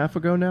year and a half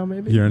ago now,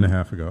 maybe. Year and a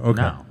half ago.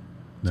 Okay. No.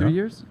 2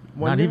 years?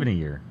 1 Not year? even a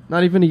year.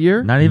 Not even a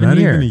year? Not even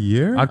a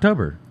year.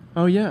 October.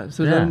 Oh, yeah.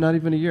 So Yeah. not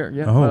even a year.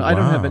 Yeah. Oh, Well, I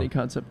don't have wow. any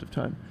concept of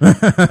time. I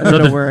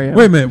don't know where I am.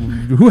 Wait a minute.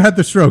 Who had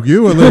the stroke?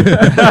 You or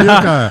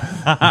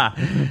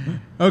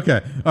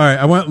Okay. All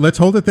right. Let's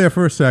hold it there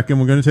for a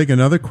second. We're going to take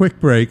another quick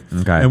break.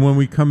 Okay. And when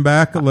we come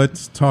back,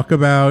 let's talk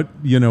about,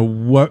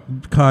 what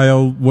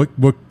Kyle, what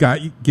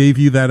gave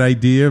you that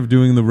idea of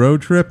doing the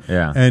road trip.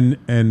 Yeah.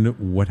 And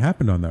what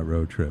happened on that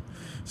road trip.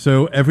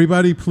 So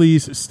everybody,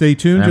 please stay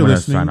tuned. And You're I'm gonna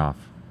listening sign off.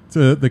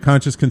 to the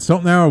Conscious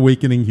Consultant Hour,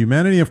 Awakening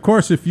Humanity. Of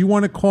course, if you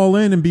want to call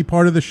in and be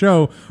part of the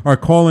show, our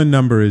call-in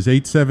number is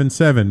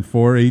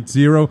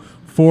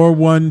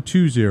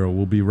 877-480-4120.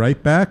 We'll be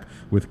right back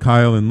with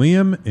Kyle and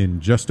Liam in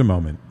just a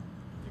moment.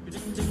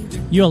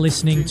 You're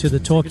listening to the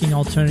Talking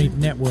Alternative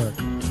Network.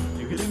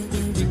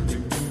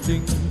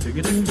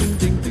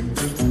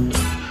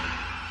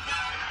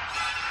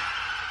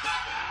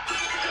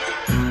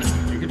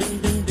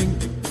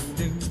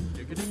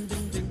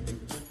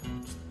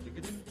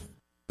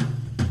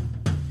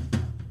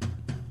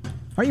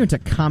 Are you into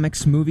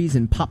comics, movies,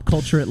 and pop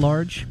culture at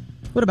large?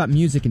 What about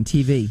music and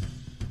TV?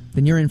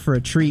 Then you're in for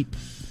a treat.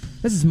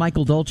 This is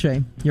Michael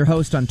Dolce, your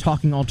host on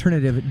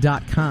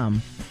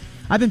TalkingAlternative.com.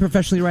 I've been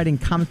professionally writing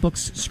comic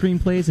books,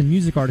 screenplays, and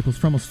music articles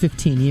for almost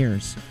 15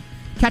 years.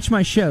 Catch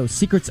my show,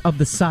 Secrets of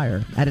the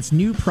Sire, at its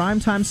new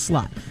primetime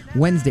slot,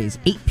 Wednesdays,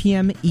 8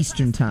 p.m.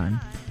 Eastern Time,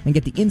 and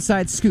get the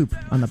inside scoop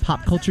on the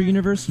pop culture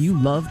universe you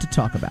love to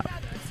talk about.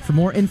 For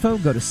more info,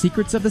 go to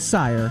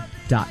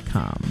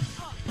secretsofthesire.com.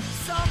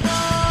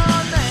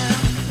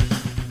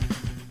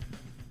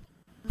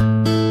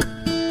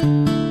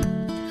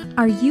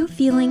 Are you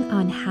feeling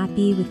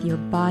unhappy with your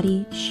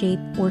body, shape,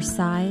 or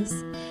size?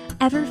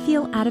 Ever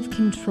feel out of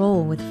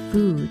control with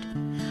food?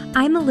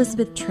 I'm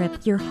Elizabeth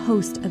Tripp, your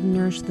host of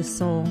Nourish the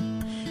Soul.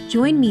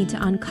 Join me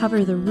to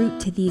uncover the root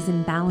to these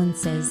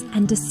imbalances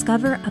and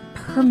discover a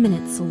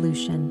permanent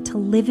solution to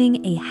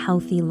living a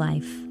healthy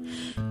life.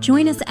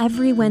 Join us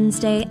every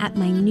Wednesday at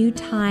my new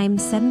time,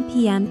 7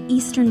 p.m.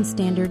 Eastern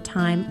Standard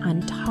Time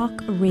on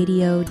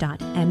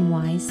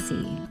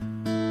talkradio.nyc.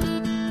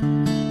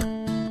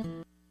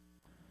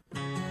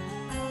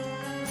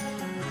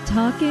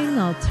 Talking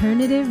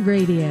Alternative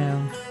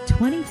Radio,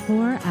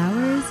 24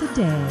 hours a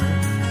day.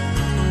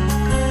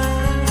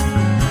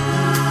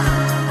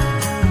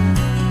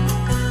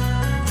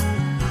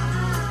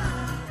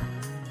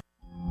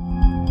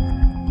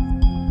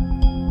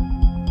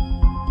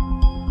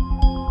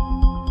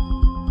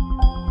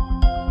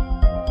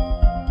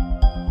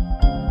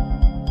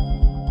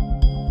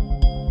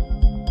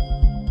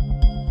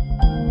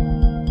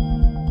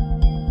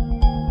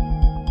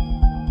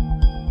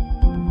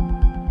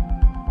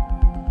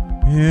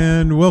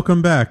 And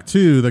welcome back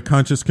to the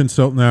Conscious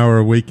Consultant Hour,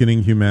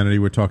 Awakening Humanity.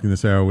 We're talking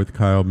this hour with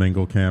Kyle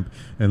Mengelkamp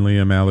and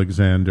Liam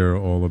Alexander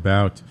all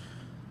about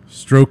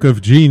stroke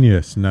of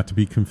genius, not to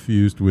be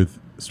confused with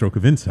stroke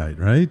of insight,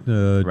 right?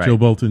 Right. Jill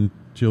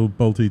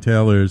Bolte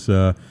Taylor's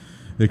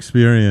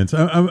experience.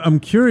 I'm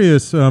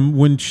curious,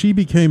 when she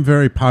became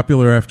very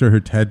popular after her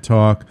TED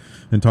Talk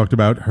and talked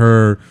about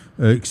her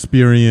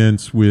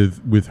experience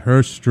with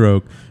her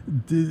stroke,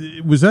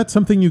 was that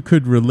something you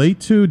could relate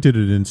to? Did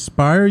it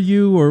inspire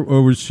you,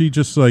 or was she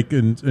just like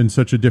in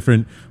such a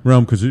different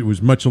realm because it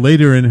was much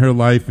later in her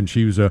life and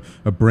she was a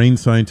brain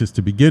scientist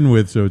to begin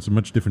with, so it's a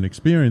much different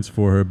experience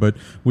for her? But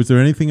was there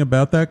anything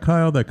about that,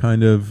 Kyle, that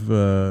kind of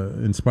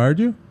inspired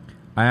you?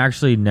 I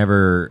actually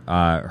never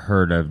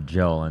heard of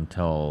Jill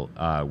until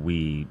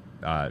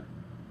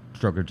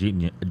Stroke of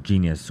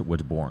Genius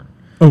was born.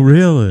 Oh,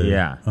 really?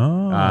 Yeah.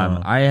 Oh.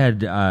 I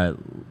had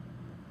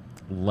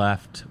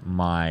left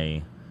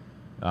my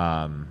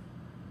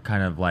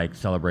kind of like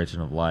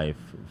celebration of life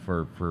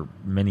for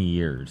many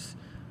years.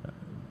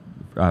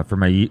 For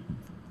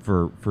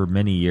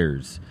many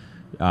years,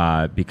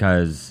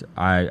 because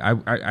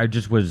I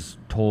just was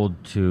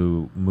told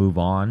to move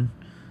on.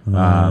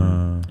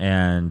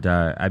 And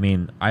I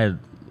mean, I had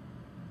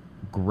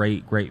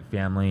great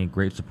family,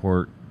 great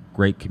support,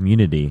 great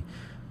community,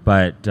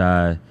 but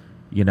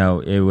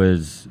it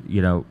was,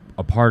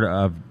 a part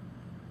of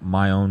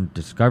my own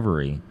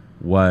discovery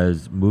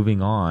was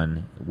moving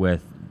on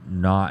with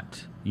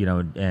not,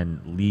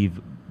 and leave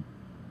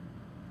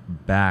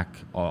back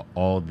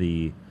all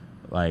the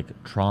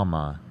like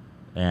trauma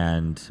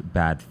and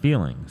bad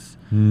feelings.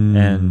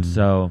 And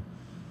so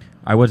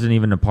I wasn't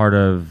even a part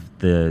of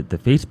the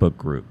Facebook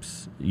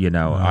groups,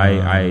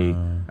 I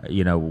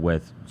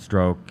with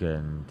stroke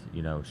and,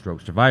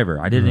 stroke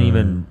survivor. I didn't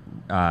even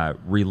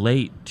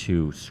relate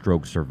to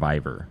stroke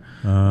survivor.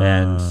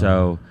 And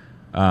so,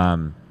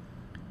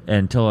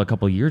 until a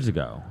couple years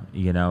ago,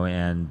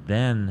 and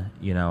then,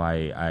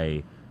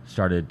 I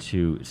started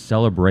to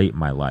celebrate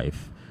my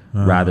life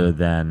rather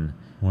than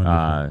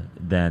hide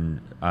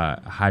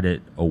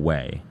it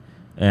away.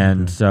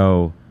 And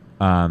so,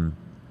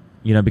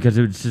 because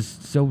it was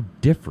just so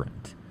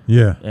different.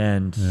 Yeah.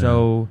 And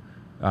so,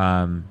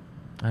 I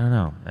don't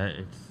know.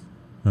 It's,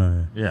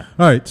 yeah.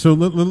 All right. So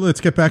let's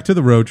get back to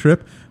the road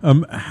trip.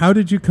 How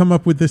did you come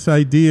up with this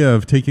idea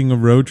of taking a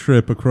road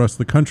trip across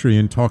the country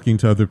and talking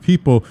to other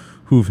people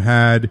who've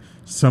had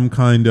some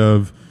kind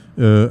of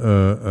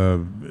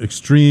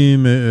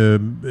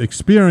extreme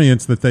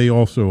experience that they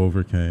also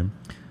overcame?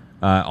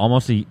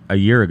 Almost a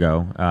year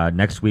ago.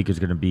 Next week is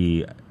going to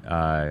be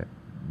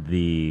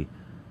the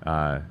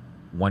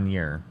 1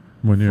 year.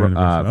 1 year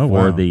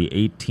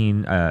anniversary.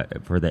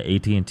 For the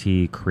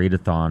AT&T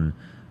Create-a-thon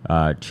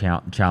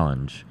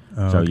challenge.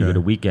 So you get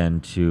a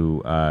weekend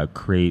to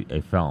create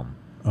a film,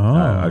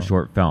 a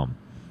short film.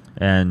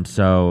 And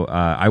so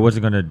I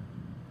wasn't going to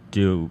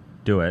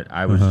do it.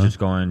 I was just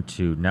going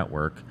to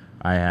network.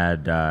 I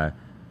had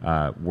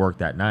work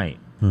that night.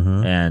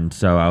 And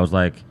so I was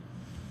like,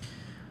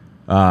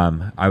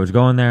 I was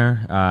going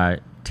there.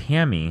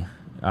 Tammy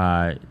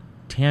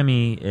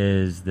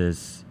is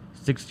this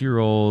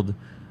 60-year-old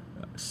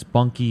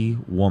spunky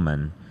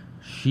woman.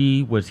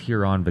 She was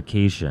here on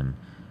vacation,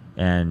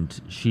 and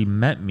she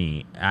met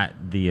me at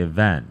the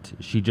event.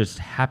 She just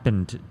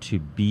happened to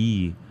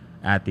be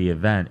at the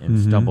event and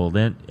stumbled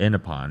in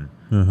upon,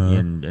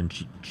 and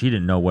she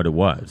didn't know what it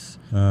was.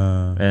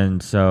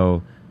 And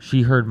so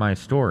she heard my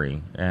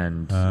story,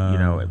 and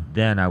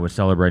then I was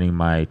celebrating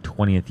my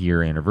 20th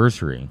year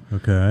anniversary.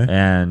 Okay.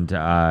 And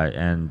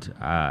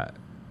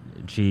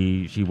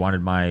she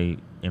wanted my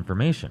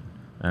information,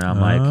 and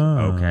I'm like,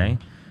 okay.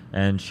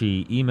 And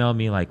she emailed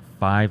me like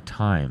 5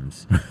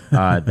 times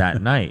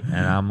that night,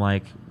 and I'm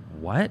like,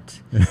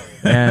 what?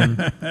 And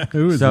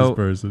who is this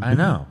person? I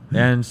know.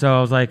 And so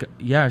I was like,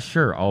 yeah,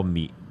 sure, I'll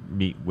meet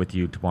with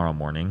you tomorrow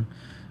morning,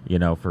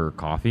 for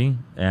coffee.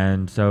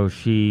 And so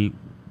she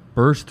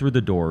burst through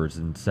the doors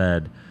and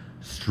said,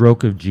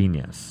 "Stroke of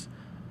genius."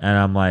 And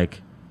I'm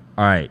like,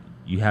 all right,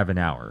 you have an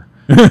hour.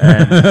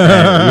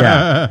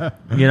 And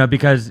yeah,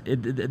 because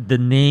the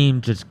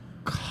name just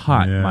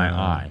caught my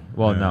eye.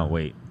 Well, no,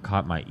 wait,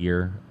 caught my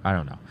ear. I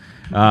don't know.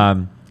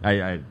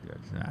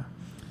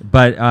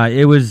 But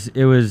it was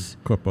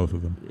caught both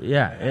of them.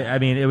 Yeah,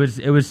 it was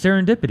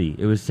serendipity.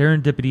 It was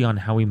serendipity on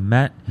how we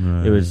met.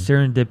 Right. It was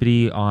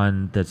serendipity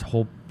on this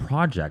whole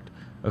project.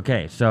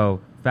 Okay, so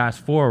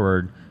fast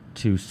forward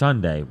to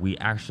Sunday, we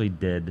actually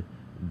did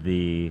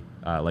the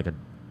like a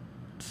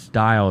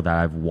style that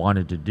I've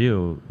wanted to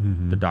do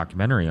the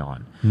documentary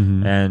on,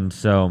 and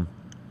so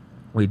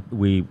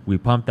we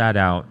pumped that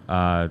out.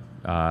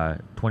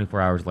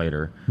 24 hours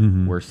later,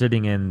 we're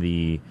sitting in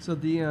the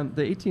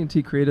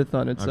AT&T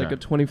Create-a-thon. It's like a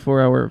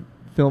 24-hour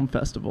film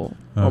festival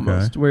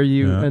almost, where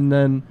you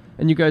and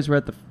you guys were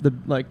at the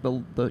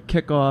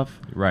kickoff,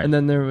 right? And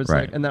then there was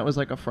and that was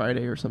like a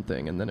Friday or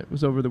something, and then it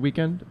was over the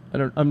weekend.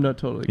 I'm not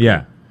totally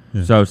clear.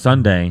 Yeah. So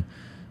Sunday,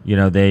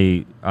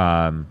 they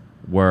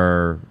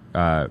were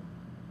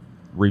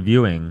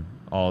reviewing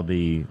all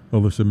the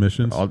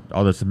submissions.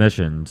 All the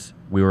submissions.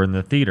 We were in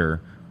the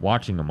theater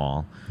watching them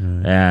all,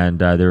 and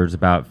there was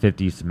about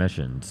 50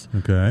 submissions.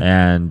 Okay.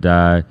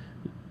 And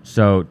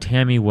so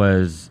Tammy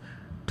was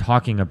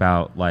talking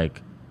about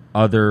like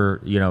other,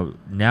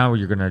 now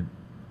you're gonna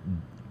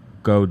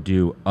go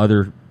do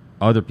other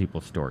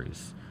people's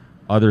stories,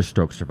 other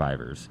stroke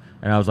survivors,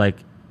 and I was like,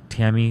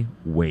 Tammy,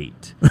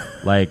 wait,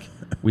 like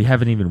we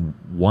haven't even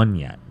won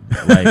yet,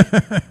 like,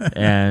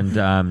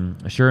 and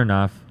sure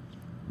enough,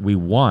 we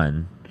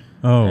won.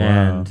 Oh,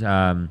 and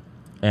wow.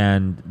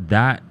 And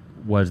that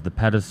was the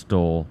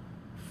pedestal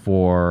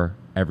for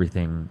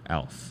everything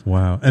else.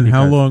 Wow. And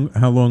how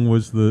long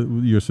was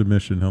your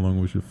submission? How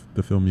long was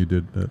the film you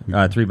did that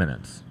weekend? 3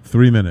 minutes.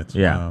 3 minutes.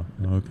 Yeah.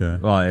 Wow. Okay.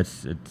 Well,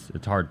 it's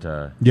hard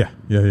to. Yeah.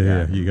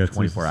 You got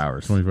 24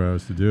 hours. 24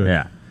 hours to do it.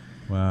 Yeah.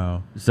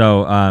 Wow.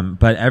 So,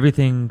 but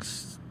everything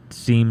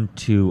seemed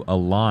to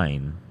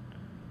align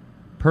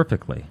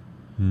perfectly.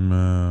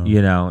 Wow.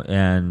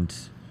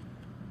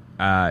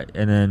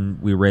 And then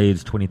we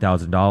raised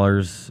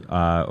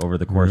 $20,000 over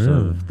the course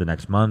of the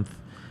next month,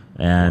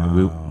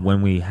 and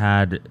when we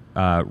had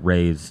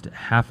raised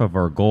half of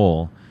our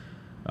goal,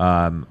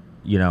 I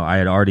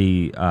had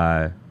already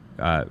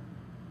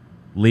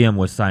Liam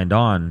was signed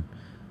on,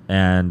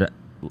 and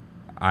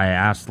I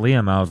asked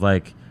Liam, I was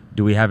like,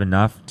 "Do we have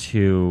enough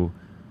to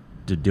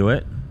do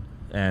it?"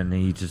 And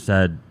he just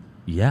said,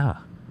 "Yeah."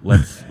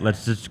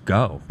 Let's just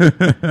go.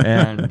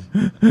 And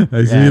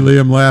I see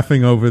Liam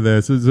laughing over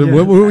this.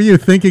 What were you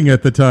thinking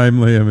at the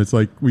time, Liam? It's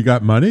like, we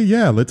got money?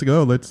 Yeah, let's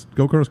go. Let's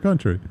go cross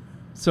country.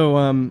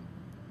 So,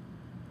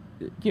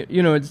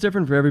 it's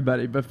different for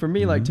everybody, but for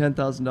me, like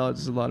 $10,000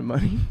 is a lot of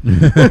money.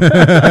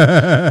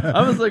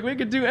 I was like, we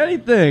could do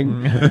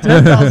anything.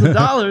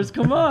 $10,000,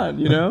 come on,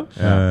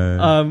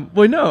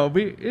 Well, no,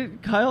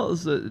 Kyle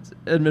is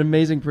an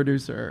amazing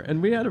producer,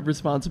 and we had a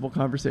responsible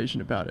conversation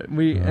about it.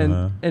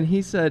 And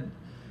he said,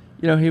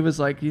 he was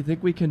like, "Do you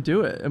think we can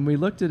do it?" And we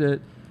looked at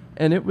it,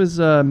 and it was,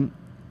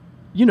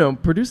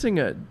 producing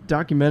a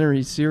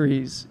documentary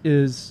series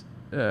is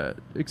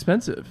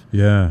expensive.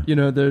 Yeah.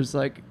 There's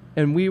like,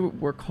 and we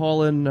were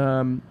calling.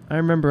 I don't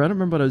remember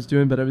what I was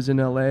doing, but I was in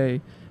LA,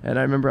 and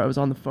I remember I was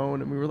on the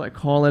phone, and we were like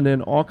calling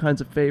in all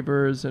kinds of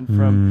favors, and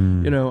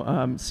from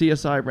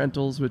CSI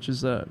Rentals, which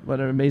is an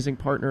amazing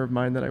partner of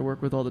mine that I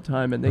work with all the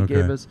time, and they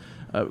gave us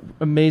an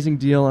amazing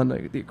deal on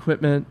the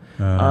equipment,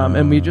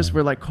 and we just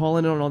were like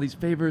calling in on all these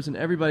favors and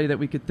everybody that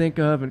we could think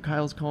of, and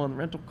Kyle's calling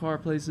rental car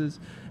places,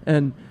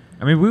 and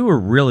I mean, we were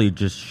really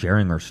just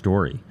sharing our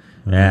story.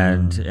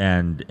 And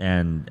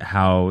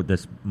how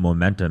this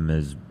momentum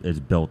is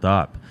built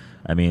up.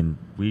 I mean,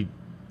 we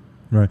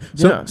right.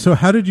 So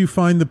how did you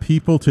find the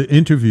people to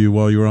interview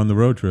while you were on the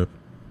road trip?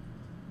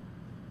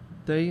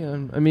 They,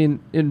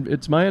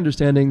 it's my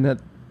understanding that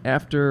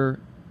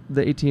after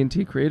the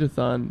AT&T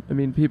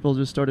Create-a-thon, people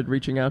just started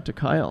reaching out to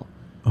Kyle.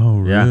 Oh,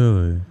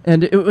 really?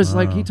 And it was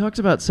like, he talks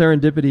about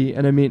serendipity,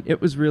 and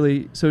it was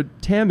really, so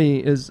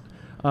Tammy is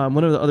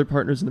one of the other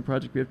partners in the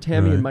project. We have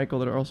Tammy and Michael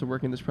that are also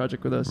working this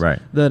project with us. Right.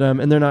 That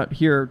and they're not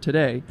here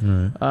today.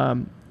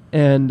 Right.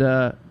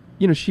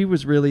 She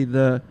was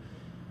really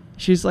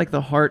she's like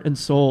the heart and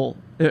soul.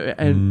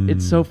 And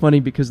it's so funny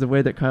because the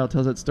way that Kyle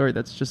tells that story,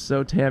 that's just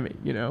so Tammy,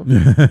 They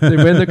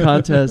win the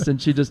contest and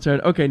she just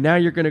turned, okay, now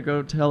you're going to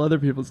go tell other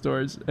people's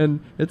stories. And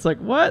it's like,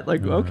 what?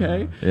 Like,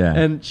 okay. Yeah.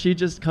 And she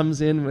just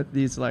comes in with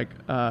these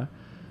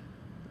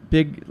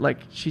big, like,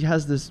 she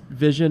has this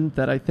vision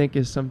that I think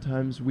is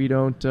sometimes we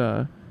don't,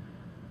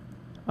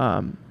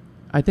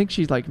 I think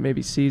she like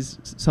maybe sees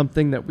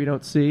something that we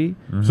don't see.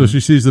 Mm-hmm. So she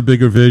sees the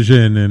bigger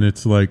vision and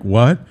it's like,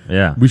 what?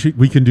 Yeah.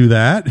 We can do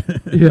that?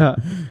 Yeah.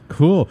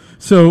 Cool.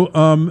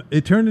 So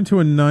it turned into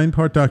a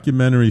 9-part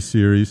documentary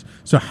series.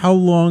 So how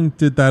long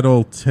did that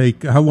all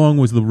take? How long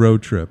was the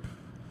road trip?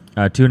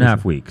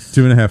 2.5 weeks.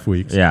 2.5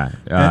 weeks. Yeah.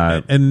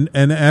 And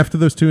after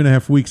those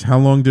 2.5 weeks, how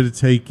long did it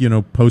take,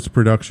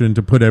 post-production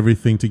to put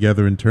everything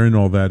together and turn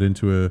all that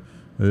into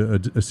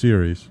a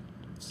series?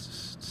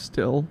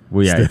 Still.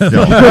 Well, yeah.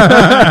 Still.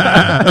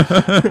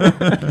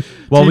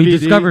 Well, we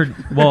discovered.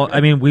 Well,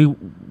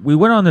 we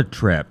went on the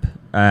trip,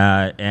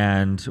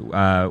 and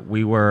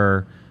we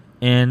were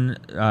in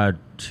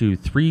to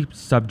 3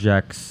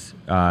 subjects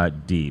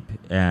deep,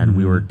 and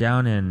we were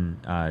down in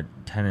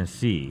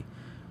Tennessee,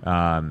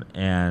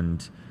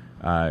 and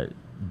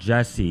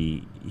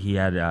Jesse, he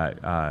had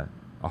a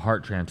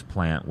heart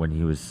transplant when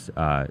he was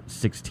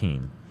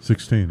 16.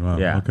 16. Wow.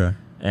 Yeah. Okay.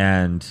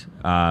 And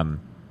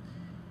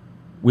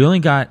we only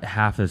got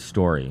half his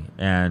story,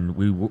 and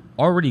we were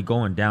already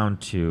going down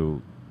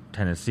to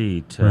Tennessee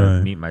to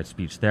meet my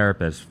speech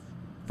therapist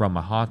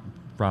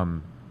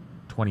from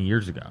 20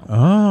 years ago.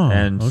 Oh,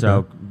 and okay.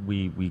 So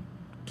we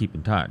keep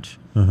in touch.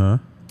 Uh-huh.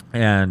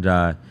 And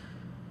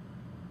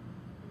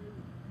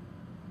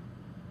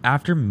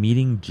after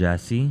meeting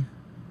Jesse,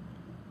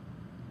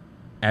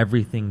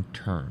 everything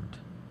turned.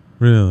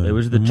 Really? It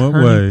was the In what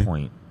turning way?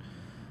 point.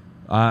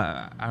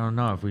 I don't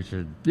know if we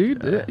should.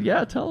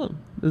 Yeah, tell him.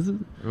 This is.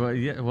 Well,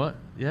 yeah. What?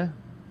 Yeah.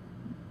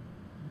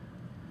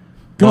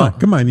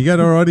 Come on! You got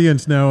our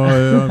audience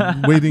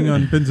now waiting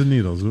on pins and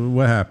needles.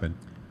 What happened?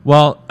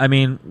 Well,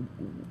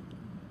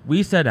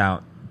 we set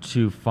out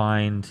to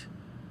find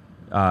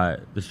the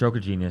stroke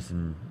of genius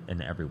in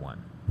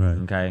everyone. Right.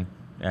 Okay,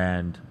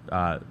 and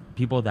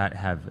people that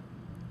have.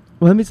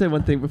 Well, let me say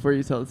one thing before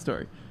you tell the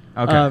story.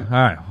 Okay. All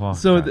right. Well,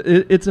 so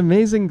it's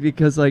amazing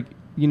because,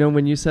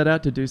 when you set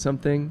out to do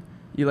something,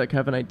 you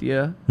have an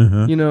idea,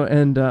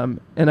 and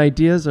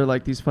ideas are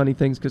like these funny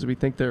things because we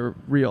think they're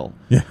real.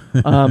 Yeah.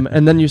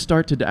 And then you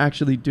start to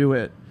actually do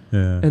it.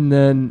 Yeah. And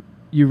then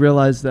you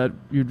realize that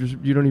you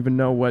don't even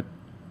know what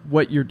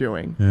you're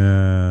doing.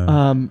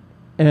 Yeah.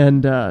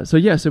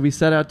 So we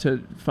set out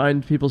to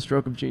find people's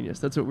stroke of genius.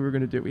 That's what we were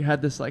going to do. We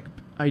had this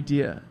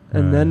idea,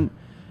 and then,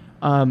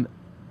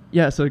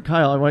 so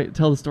Kyle, I want you to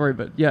tell the story,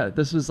 but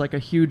this was a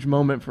huge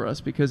moment for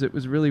us because it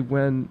was really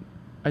when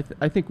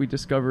I think we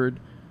discovered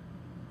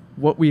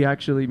what we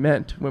actually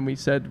meant when we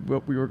said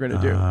what we were going to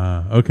do.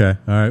 Okay.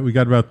 All right. We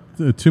got about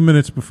 2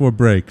 minutes before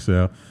break,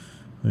 so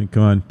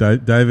come on,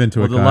 dive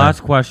into it. The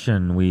last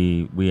question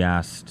we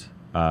asked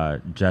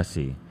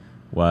Jesse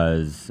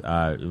was,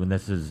 when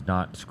this is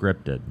not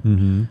scripted,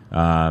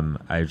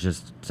 I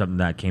just something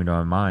that came to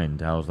my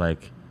mind. I was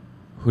like,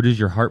 who does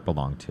your heart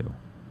belong to?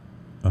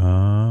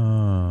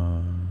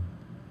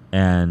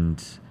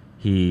 And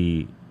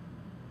he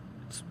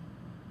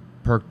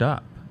perked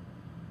up.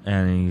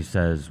 And he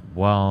says,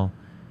 well,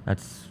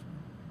 that's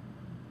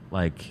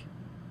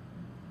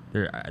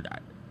there's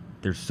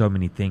so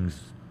many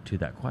things to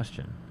that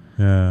question.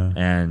 Yeah.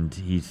 And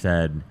he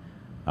said,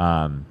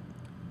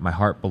 my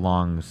heart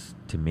belongs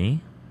to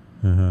me,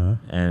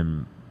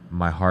 and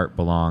my heart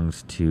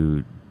belongs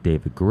to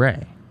David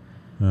Gray.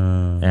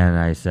 And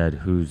I said,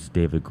 who's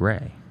David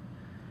Gray?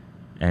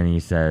 And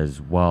he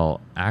says, well,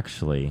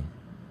 actually,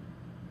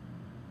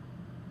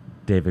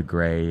 David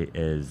Gray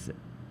is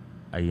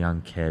a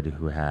young kid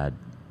who had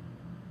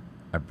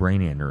a brain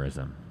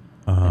aneurysm,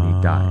 and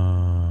he died.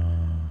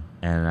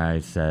 and I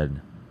said,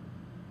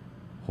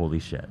 "Holy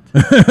shit!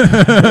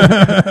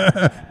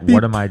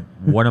 What am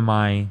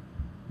I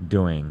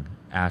doing?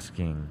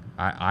 Asking?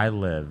 I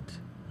lived,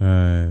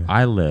 and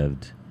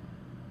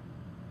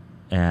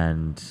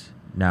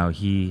now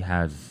he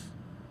has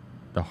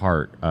the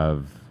heart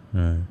of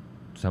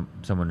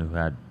someone who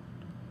had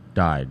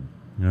died,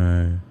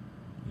 and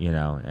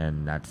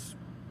that's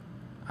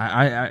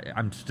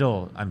I'm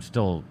still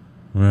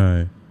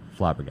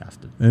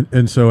flabbergasted.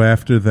 And so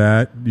after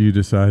that, you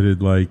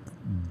decided like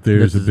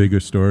there's a bigger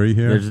story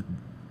here.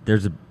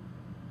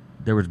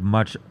 There was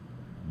much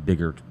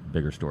bigger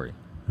story.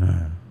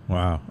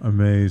 Wow,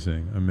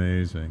 amazing.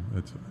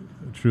 That's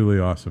truly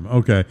awesome.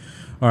 Okay,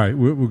 all right,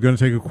 we're going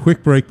to take a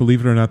quick break.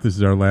 Believe it or not, this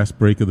is our last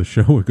break of the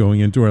show. We're going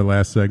into our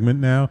last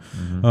segment now.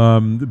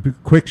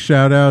 Quick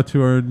shout out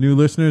to our new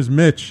listeners: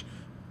 Mitch,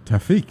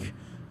 Tafik,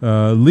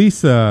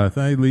 Lisa.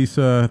 Hi,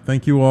 Lisa.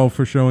 Thank you all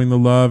for showing the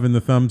love and the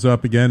thumbs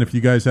up. Again, if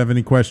you guys have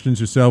any questions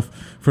yourself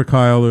for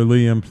Kyle or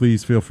Liam,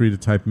 please feel free to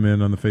type them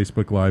in on the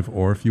Facebook Live,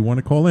 or if you want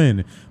to call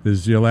in, this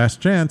is your last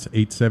chance,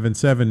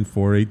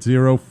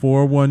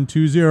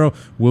 877-480-4120.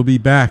 We'll be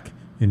back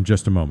in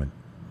just a moment.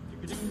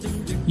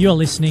 You're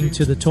listening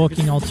to the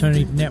Talking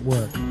Alternative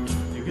Network.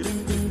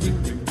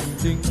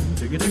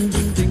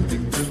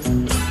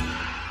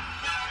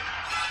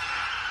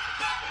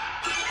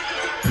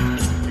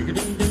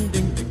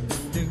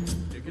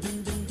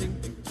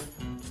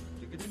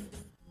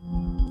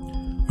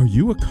 Are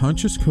you a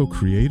conscious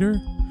co-creator?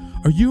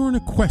 Are you on a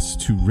quest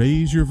to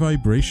raise your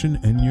vibration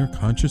and your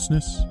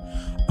consciousness?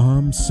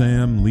 I'm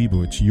Sam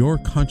Leibowitz, your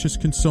conscious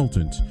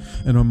consultant,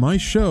 and on my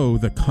show,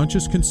 The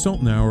Conscious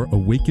Consultant Hour,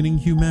 Awakening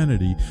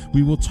Humanity,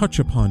 we will touch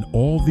upon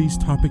all these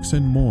topics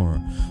and more.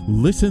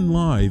 Listen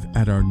live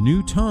at our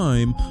new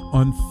time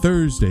on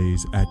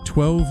Thursdays at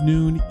 12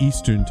 noon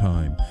Eastern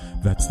Time.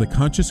 That's The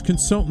Conscious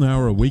Consultant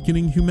Hour,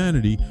 Awakening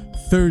Humanity,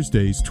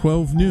 Thursdays,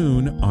 12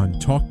 noon on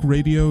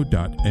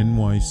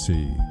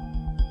talkradio.nyc.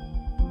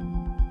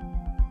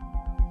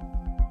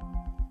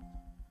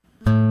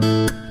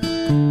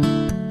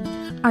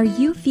 Are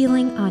you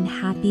feeling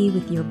unhappy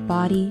with your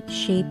body,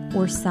 shape,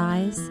 or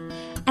size?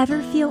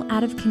 Ever feel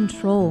out of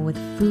control with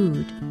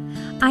food?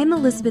 I'm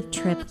Elizabeth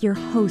Tripp, your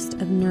host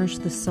of Nourish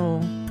the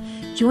Soul.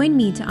 Join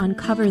me to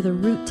uncover the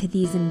root to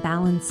these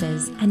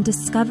imbalances and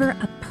discover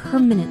a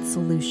permanent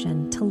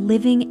solution to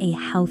living a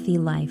healthy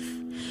life.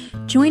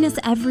 Join us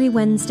every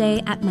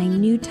Wednesday at my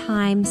new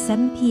time,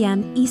 7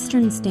 p.m.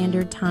 Eastern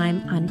Standard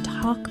Time on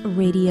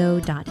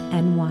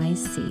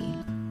talkradio.nyc.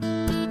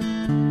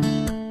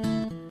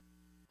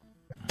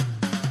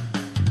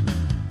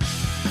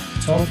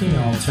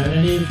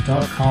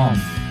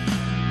 TalkingAlternative.com.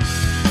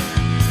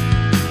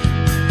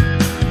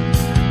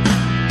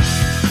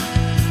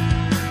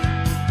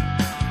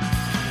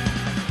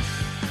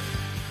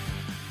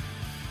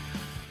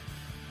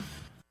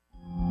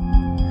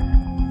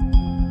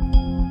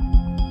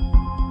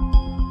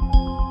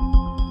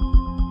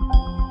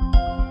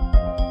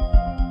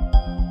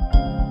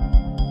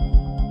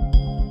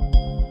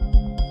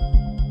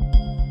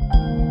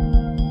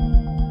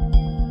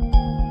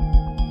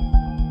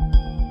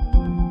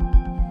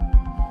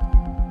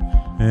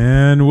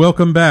 And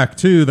welcome back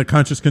to the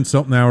Conscious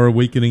Consultant Hour,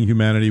 Awakening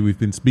Humanity. We've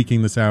been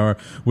speaking this hour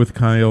with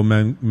Kyle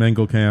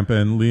Mengelkamp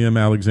and Liam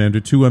Alexander,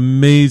 two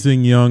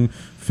amazing young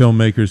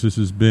filmmakers. This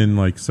has been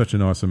like such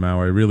an awesome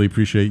hour. I really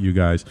appreciate you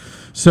guys.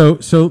 So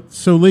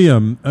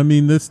Liam, I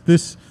mean,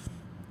 this,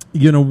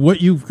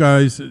 what you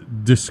guys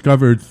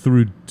discovered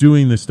through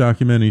doing this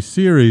documentary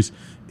series,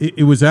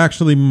 it was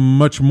actually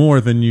much more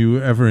than you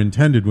ever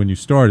intended when you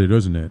started,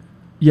 wasn't it?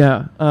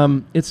 Yeah,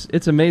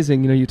 it's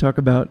amazing. You talk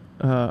about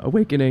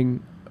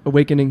awakening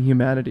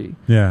humanity.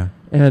 Yeah,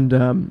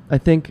 and I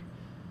think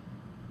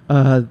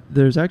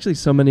there's actually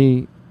so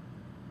many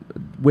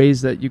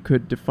ways that you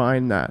could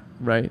define that,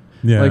 right?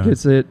 Yeah, like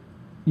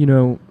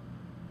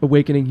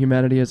awakening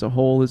humanity as a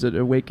whole. Is it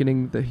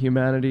awakening the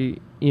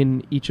humanity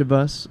in each of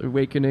us,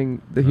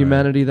 awakening the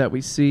humanity that we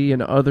see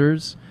in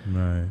others?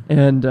 Right.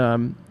 And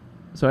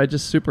so I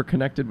just super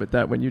connected with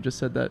that when you just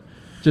said that.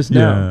 Just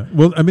now.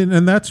 Well, I mean,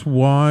 and that's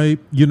why,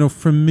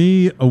 for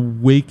me,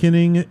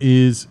 awakening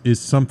is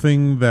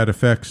something that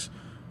affects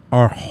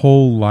our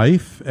whole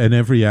life and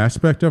every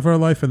aspect of our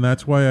life. And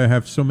that's why I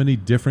have so many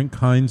different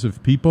kinds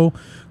of people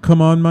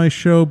come on my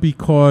show,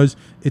 because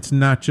it's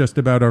not just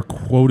about our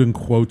quote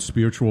unquote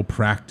spiritual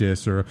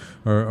practice or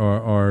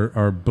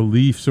our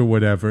beliefs or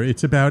whatever.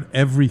 It's about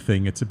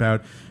everything. It's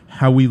about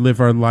how we live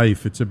our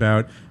life. It's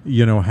about,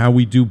 how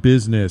we do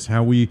business,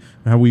 how we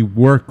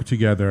work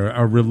together,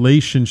 our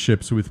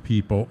relationships with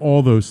people,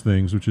 all those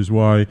things, which is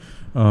why,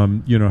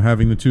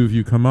 having the two of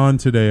you come on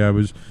today, I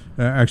was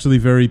actually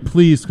very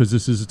pleased, because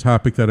this is a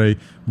topic that I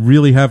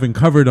really haven't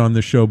covered on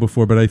the show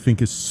before, but I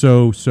think is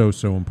so, so,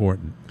 so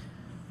important.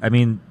 I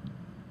mean,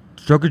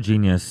 Stroke of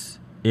Genius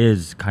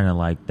is kind of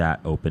like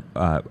that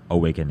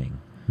awakening.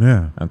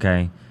 Yeah.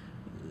 Okay?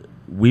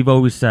 We've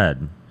always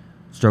said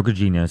Stroke of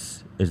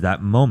Genius is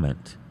that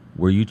moment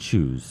where you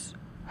choose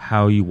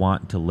how you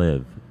want to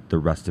live the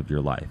rest of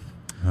your life.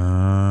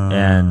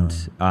 And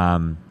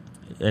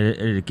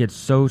it gets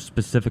so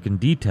specific and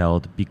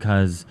detailed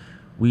because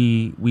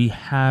we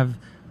have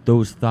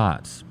those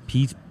thoughts.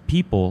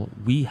 People,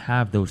 we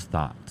have those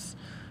thoughts,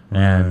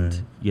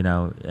 and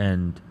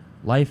and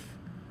life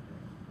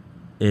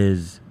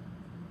is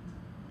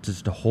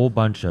just a whole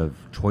bunch of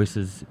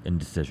choices and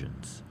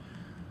decisions.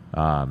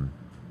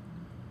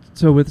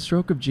 So with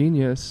Stroke of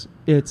Genius,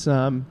 it's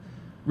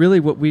really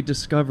what we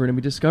discovered, and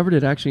we discovered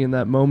it actually in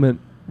that moment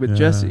with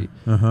Jesse,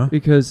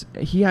 because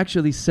he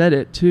actually said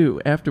it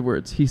too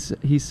afterwards. He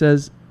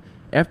says,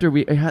 after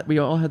we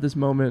all had this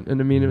moment, and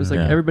I mean, it was like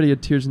everybody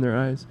had tears in their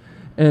eyes,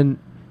 and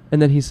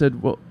then he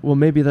said, well,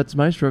 maybe that's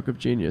my stroke of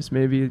genius.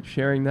 Maybe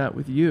sharing that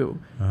with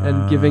you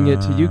and giving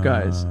it to you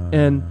guys.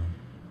 And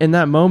in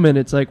that moment,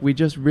 it's like we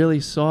just really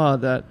saw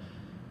that.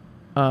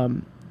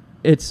 I'm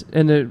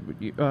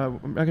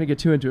not going to get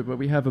too into it, but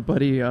we have a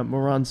buddy,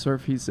 Moran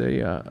Surf. He's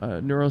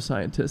a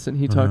neuroscientist, and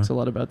he talks a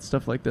lot about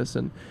stuff like this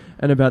and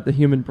about the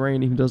human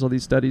brain. He does all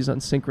these studies on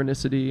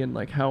synchronicity and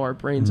like how our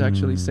brains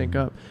actually sync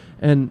up.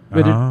 And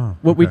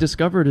what we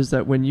discovered is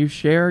that when you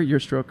share your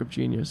stroke of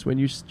genius, when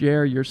you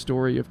share your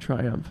story of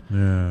triumph,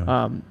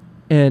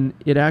 and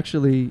it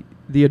actually,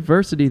 the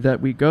adversity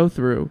that we go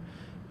through,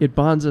 it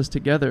bonds us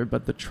together,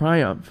 but the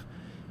triumph,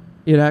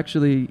 it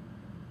actually,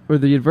 or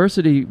the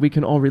adversity we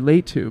can all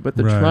relate to, but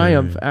the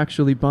triumph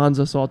actually bonds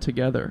us all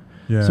together.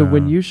 Yeah. So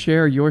when you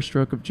share your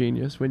stroke of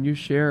genius, when you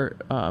share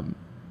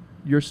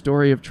your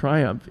story of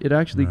triumph, it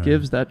actually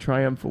gives that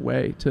triumph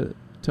away to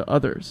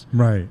others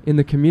in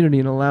the community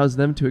and allows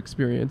them to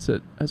experience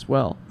it as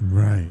well.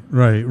 Right.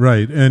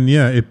 And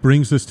it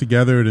brings us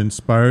together, it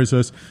inspires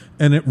us,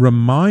 and it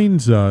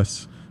reminds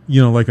us,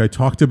 like I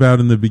talked about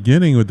in the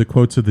beginning with the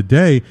quotes of the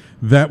day,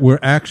 that we're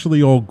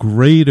actually all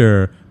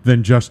greater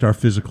than just our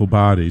physical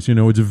bodies.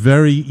 It's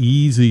very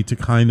easy to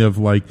kind of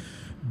like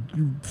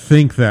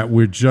think that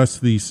we're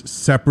just these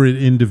separate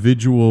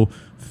individual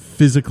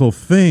physical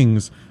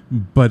things,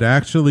 but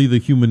actually the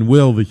human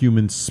will, the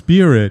human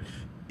spirit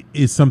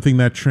is something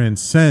that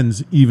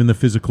transcends even the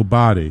physical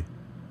body.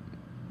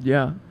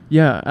 Yeah,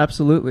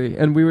 absolutely.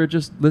 And we were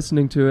just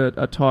listening to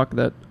a talk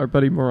that our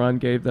buddy Moran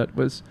gave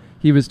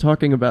he was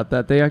talking about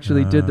that. They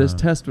actually did this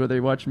test where they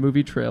watched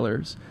movie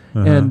trailers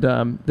and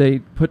they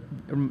put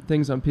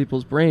things on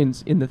people's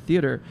brains in the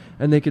theater,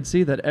 and they could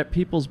see that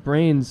people's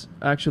brains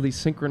actually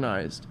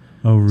synchronized.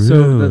 Oh, really?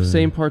 So the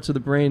same parts of the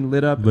brain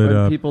lit up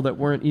on people that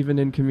weren't even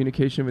in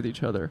communication with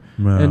each other.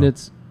 Wow.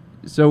 And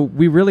so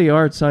we really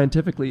are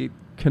scientifically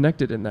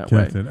connected in that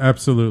way.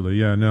 Absolutely.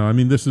 Yeah, no, I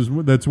mean, that's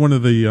one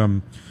of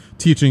the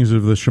teachings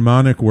of the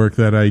shamanic work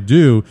that I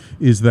do,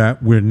 is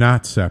that we're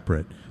not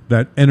separate.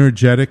 That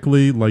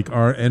energetically, like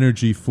our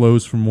energy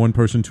flows from one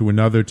person to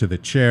another, to the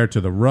chair, to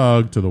the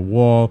rug, to the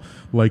wall.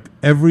 Like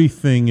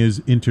everything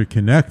is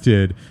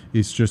interconnected.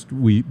 It's just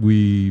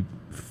we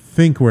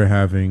think we're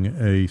having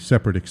a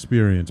separate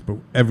experience, but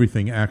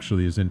everything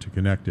actually is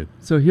interconnected.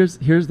 So here's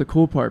the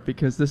cool part,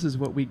 because this is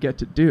what we get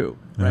to do,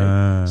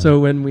 right? So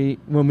when we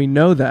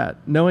know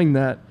that, knowing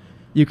that,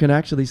 you can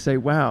actually say,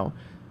 wow,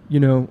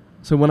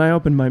 so when I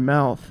open my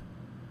mouth,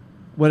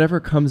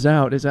 whatever comes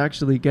out is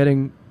actually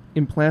getting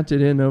implanted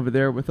in over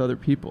there with other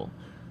people.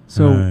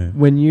 So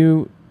when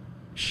you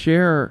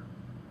share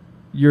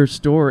your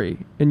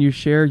story and you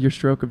share your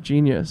stroke of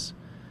genius,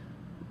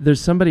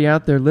 there's somebody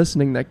out there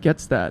listening that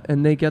gets that,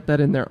 and they get that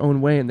in their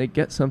own way, and they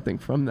get something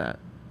from that.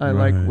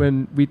 Like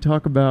when we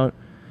talk about,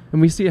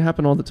 and we see it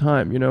happen all the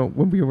time,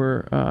 when we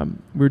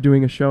were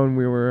doing a show and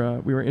we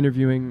were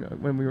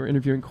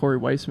interviewing Corey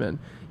Weissman,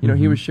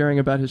 he was sharing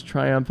about his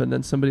triumph, and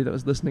then somebody that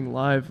was listening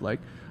live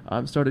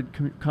started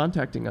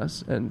contacting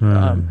us,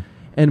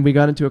 and we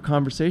got into a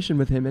conversation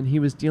with him, and he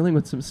was dealing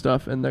with some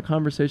stuff, and the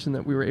conversation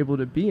that we were able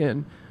to be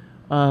in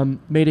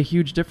made a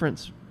huge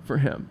difference for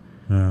him.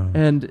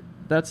 And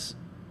that's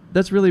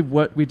really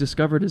what we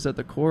discovered is at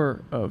the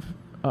core of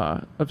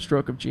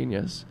Stroke of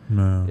Genius,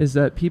 is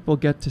that people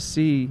get to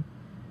see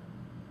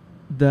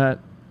that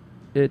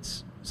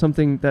it's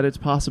something that it's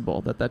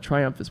possible, that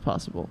triumph is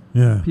possible.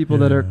 People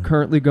that are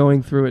currently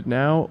going through it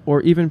now,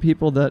 or even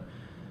people that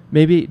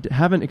maybe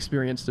haven't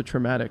experienced a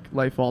traumatic,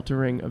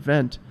 life-altering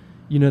event,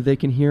 they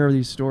can hear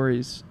these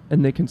stories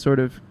and they can sort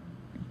of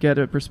get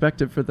a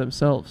perspective for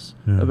themselves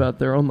about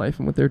their own life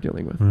and what they're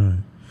dealing with. Right.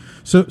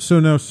 So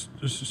now,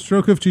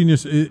 Stroke of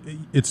Genius,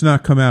 it's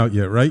not come out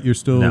yet, right? You're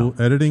still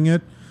editing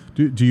it?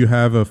 Do you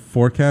have a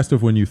forecast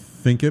of when you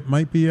think it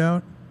might be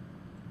out?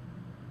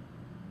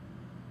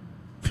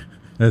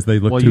 As they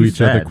look to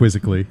each other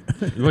quizzically.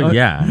 Well,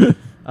 yeah.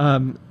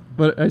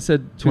 But I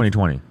said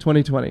 2020.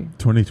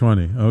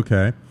 2020,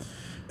 okay.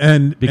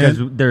 And because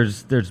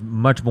there's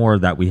much more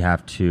that we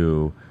have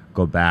to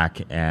go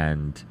back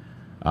and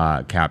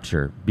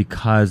capture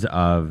because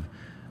of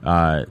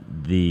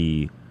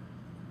the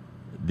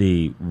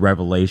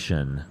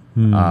revelation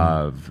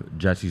of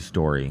Jesse's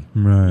story.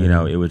 Right.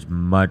 It was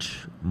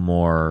much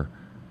more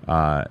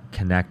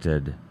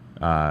connected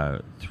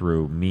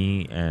through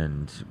me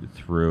and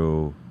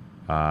through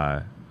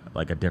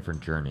like a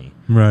different journey.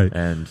 Right.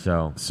 And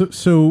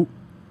so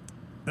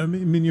I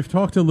mean, you've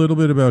talked a little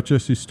bit about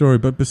Jesse's story,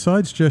 but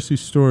besides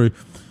Jesse's story,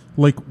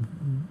 like,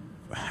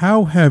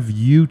 how have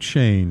you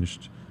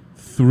changed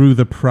through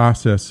the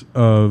process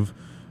of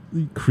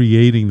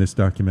creating this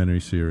documentary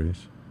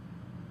series?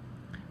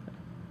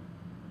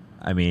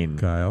 I mean,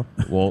 Kyle,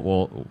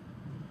 we'll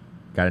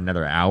got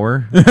another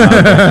hour.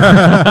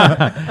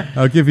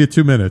 I'll give you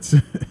 2 minutes.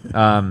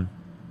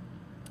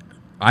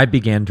 I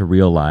began to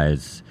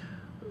realize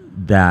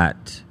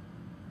that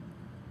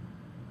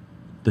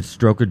the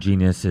stroke of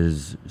genius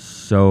is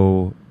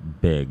so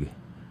big.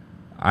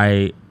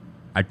 I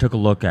took a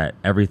look at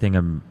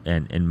everything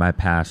in my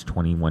past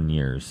 21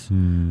 years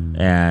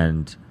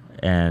and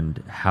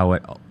how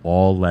it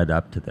all led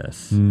up to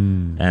this.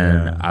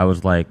 I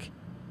was like,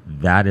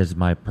 that is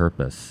my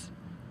purpose.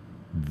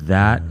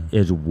 That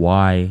is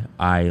why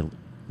I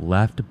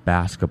left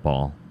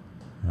basketball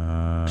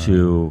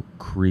to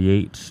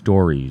create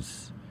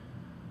stories.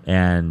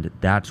 And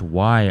that's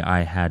why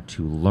I had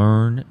to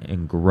learn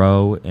and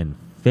grow and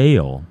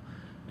fail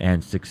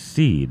and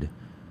succeed,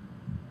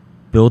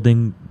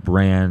 building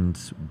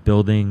brands,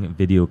 building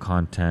video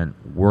content,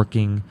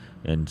 working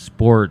in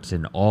sports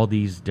and all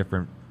these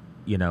different,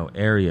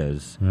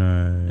 areas,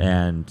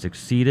 and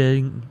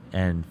succeeding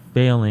and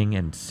failing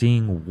and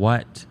seeing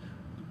what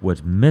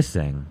was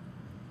missing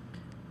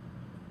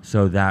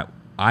so that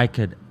I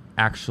could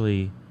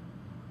actually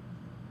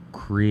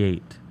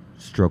create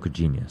Stroke of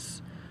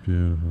Genius.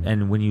 Beautiful.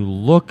 And when you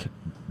look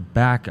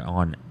back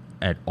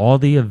at all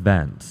the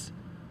events,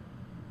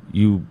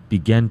 you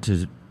begin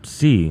to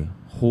see,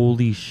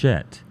 holy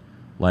shit,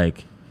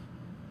 like,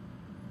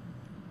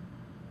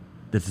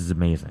 this is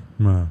amazing.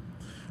 Wow.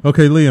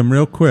 Okay, Liam,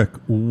 real quick,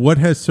 what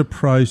has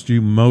surprised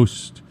you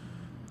most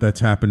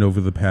that's happened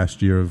over the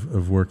past year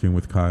of working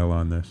with Kyle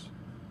on this?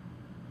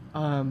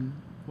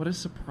 What has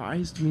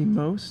surprised me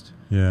most?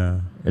 Yeah.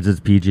 Is this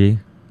PG?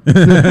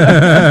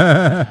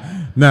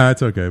 Nah,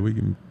 it's okay. We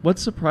can. What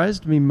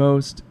surprised me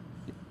most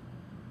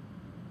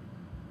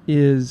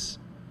is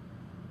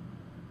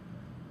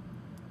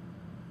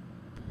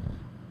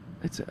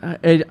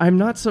I'm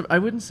not. I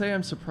wouldn't say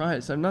I'm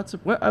surprised. I'm not.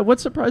 What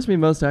surprised me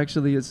most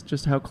actually is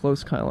just how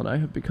close Kyle and I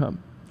have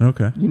become.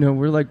 Okay.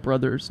 We're like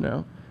brothers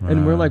now,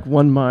 and we're like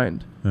one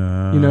mind.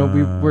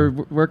 We're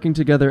working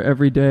together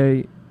every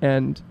day,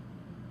 and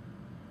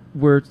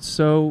we're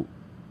so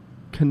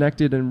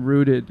connected and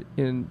rooted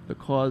in the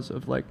cause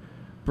of like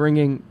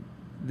bringing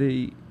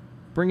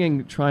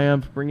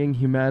triumph, bringing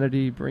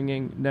humanity,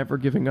 bringing never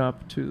giving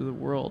up to the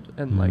world,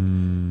 and like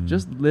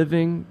just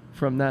living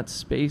from that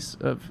space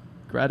of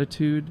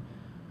gratitude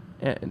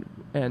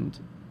and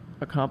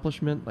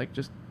accomplishment, like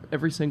just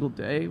every single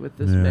day with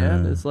this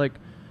man is like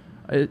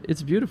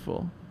it's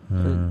beautiful.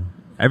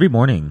 Every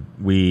morning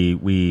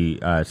we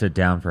sit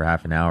down for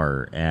half an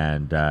hour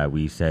and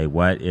we say,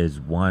 what is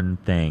one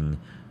thing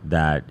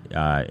that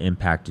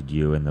impacted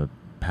you in the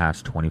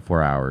past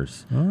 24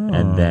 hours?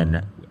 And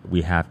then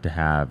we have to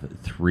have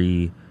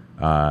 3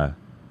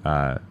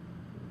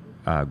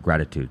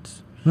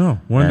 gratitudes. Oh,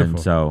 wonderful. And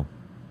so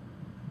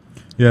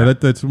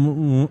that's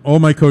all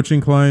my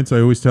coaching clients. I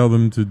always tell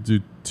them to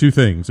do 2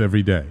 things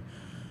every day.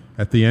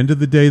 At the end of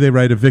the day, they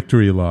write a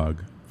victory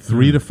log.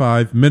 3 to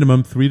 5,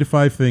 minimum 3 to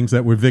 5 things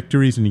that were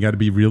victories, and you got to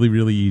be really,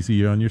 really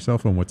easy on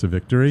yourself on what's a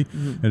victory.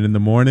 And in the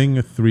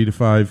morning, 3 to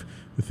 5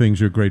 things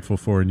you're grateful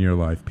for in your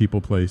life, people,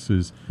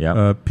 places,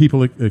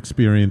 people,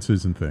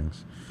 experiences, and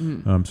things.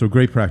 So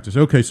great practice.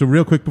 Okay, so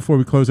real quick before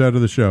we close out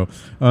of the show,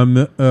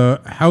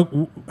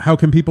 how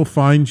can people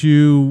find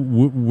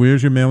you?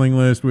 Where's your mailing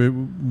list?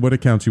 What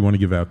accounts you want to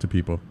give out to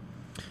people?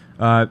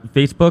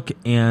 Facebook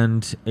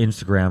and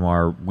Instagram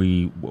are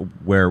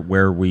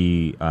where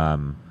we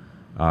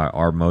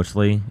are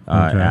mostly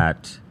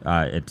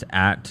it's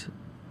at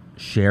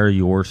Share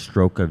Your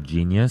Stroke of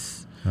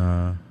Genius.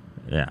 And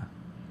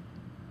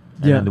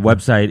then the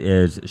website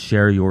is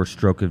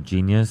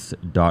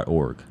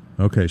shareyourstrokeofgenius.org.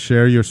 Okay,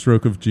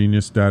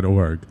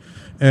 shareyourstrokeofgenius.org.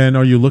 And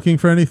are you looking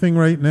for anything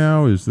right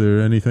now? Is there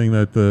anything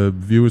that the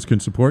viewers can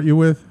support you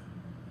with?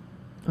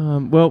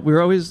 Well, we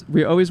always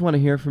want to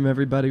hear from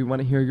everybody. We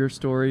want to hear your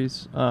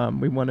stories.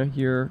 We want to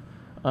hear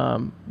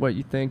what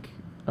you think.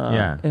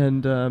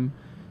 And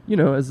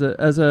as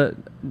a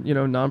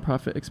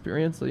nonprofit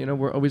experience,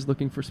 we're always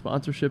looking for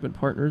sponsorship and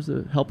partners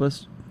to help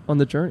us on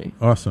the journey.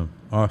 Awesome.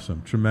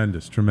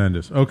 Tremendous.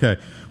 Okay.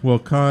 Well,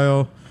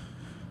 Kyle,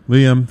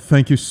 Liam,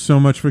 thank you so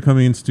much for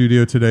coming in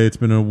studio today. It's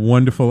been a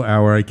wonderful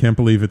hour. I can't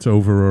believe it's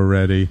over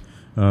already.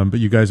 But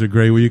you guys are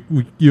great.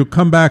 You'll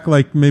come back,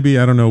 like, maybe,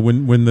 I don't know,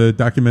 when the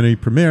documentary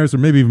premieres, or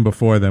maybe even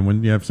before then,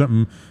 when you have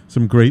some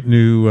great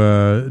new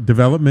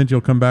development,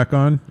 you'll come back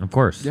on? Of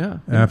course. Yeah.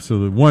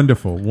 Absolutely.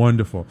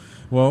 Wonderful.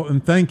 Well,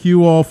 and thank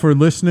you all for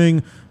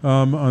listening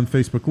on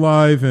Facebook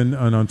Live and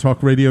on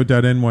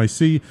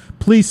talkradio.nyc.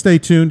 Please stay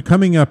tuned.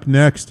 Coming up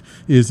next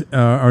is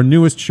our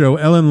newest show,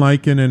 Ellen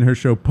Leiken and her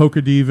show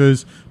Poker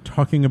Divas,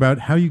 talking about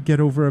how you get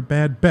over a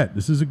bad bet.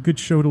 This is a good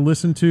show to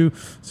listen to.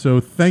 So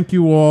thank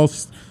you all.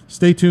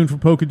 Stay tuned for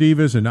Poker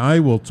Divas, and I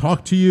will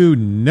talk to you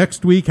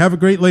next week. Have a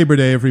great Labor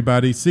Day,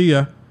 everybody. See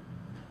ya.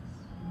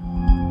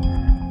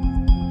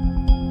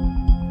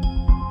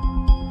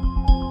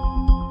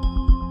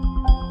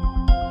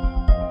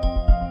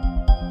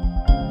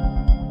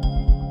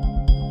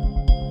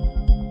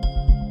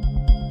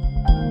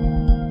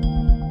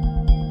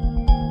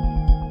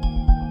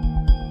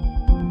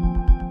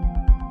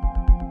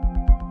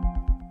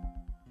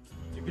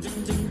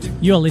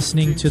 You're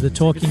listening to the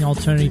Talking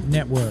Alternative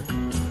Network.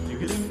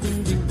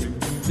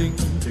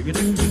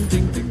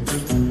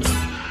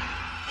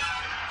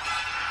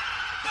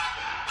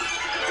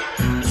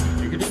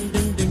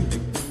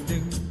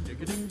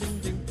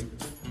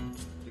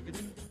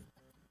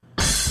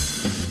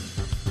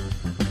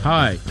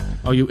 Hi,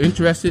 are you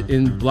interested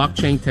in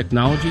blockchain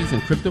technologies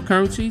and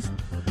cryptocurrencies?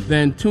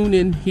 Then tune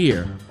in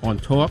here on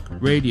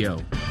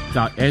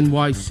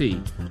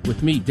talkradio.nyc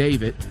with me,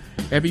 David,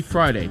 every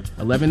Friday,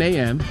 11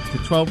 a.m. to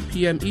 12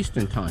 p.m.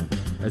 Eastern Time,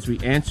 as we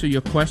answer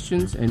your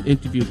questions and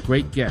interview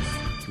great guests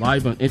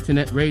live on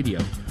Internet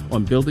Radio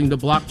on Building the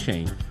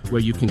Blockchain,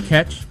 where you can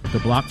catch the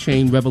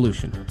blockchain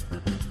revolution.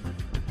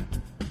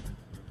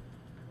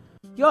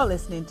 You're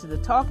listening to the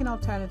Talking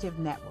Alternative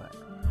Network.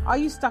 Are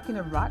you stuck in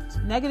a rut?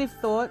 Negative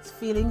thoughts,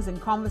 feelings,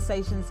 and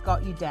conversations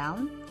got you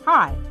down?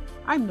 Hi,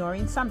 I'm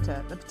Noreen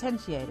Sumter, the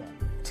Potentiator.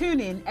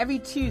 Tune in every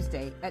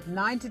Tuesday at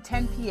 9 to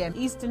 10 p.m.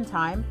 Eastern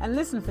Time and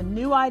listen for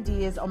new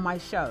ideas on my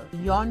show,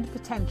 Beyond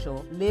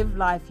Potential, Live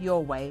Life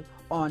Your Way,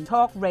 on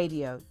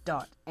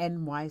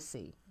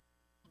talkradio.nyc.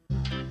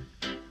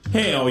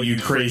 Hey, all you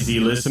crazy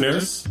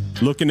listeners.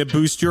 Looking to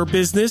boost your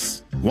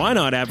business? Why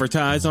not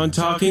advertise on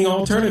Talking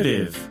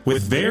Alternative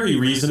with very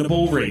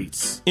reasonable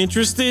rates?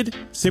 Interested?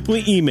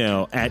 Simply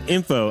email at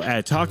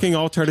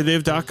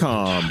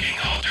info@talkingalternative.com.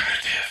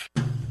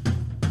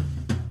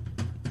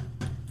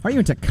 Are you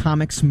into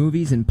comics,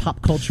 movies, and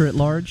pop culture at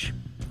large?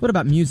 What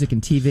about music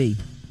and TV?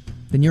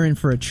 Then you're in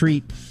for a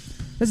treat.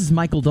 This is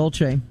Michael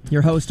Dolce,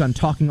 your host on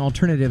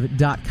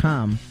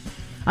TalkingAlternative.com.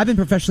 I've been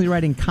professionally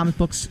writing comic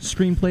books,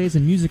 screenplays,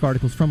 and music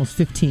articles for almost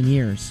 15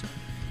 years.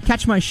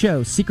 Catch my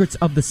show, Secrets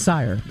of the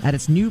Sire, at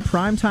its new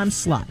primetime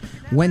slot,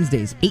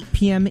 Wednesdays, 8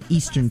 p.m.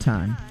 Eastern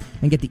Time,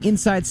 and get the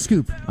inside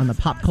scoop on the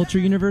pop culture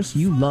universe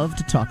you love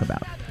to talk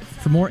about.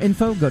 For more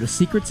info, go to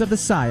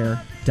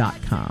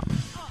secretsofthesire.com.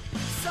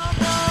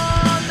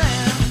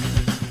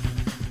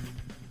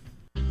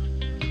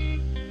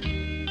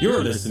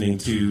 You're listening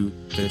to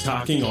the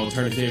Talking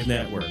Alternative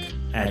Network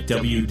at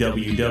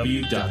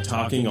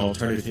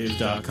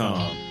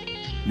www.talkingalternative.com.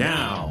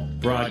 Now,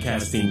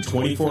 broadcasting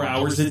 24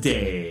 hours a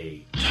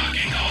day.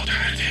 Talking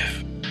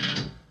Alternative.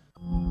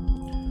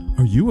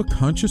 Are you a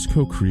conscious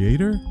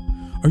co-creator?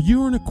 Are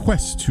you on a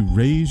quest to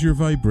raise your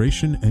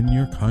vibration and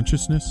your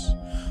consciousness?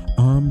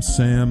 I'm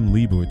Sam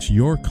Leibowitz,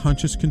 your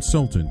conscious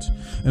consultant,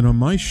 and on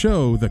my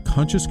show, The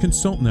Conscious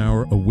Consultant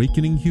Hour,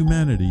 Awakening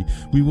Humanity,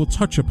 we will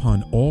touch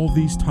upon all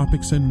these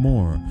topics and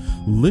more.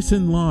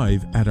 Listen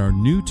live at our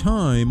new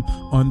time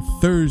on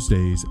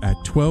Thursdays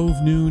at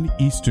 12 noon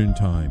Eastern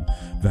Time.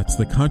 That's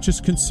The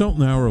Conscious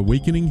Consultant Hour,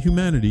 Awakening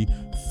Humanity,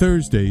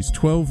 Thursdays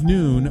 12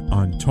 noon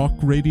on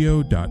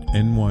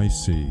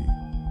talkradio.nyc.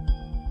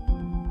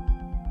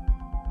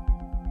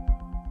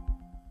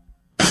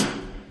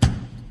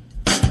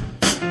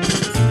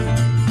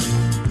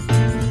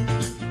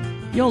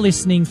 You're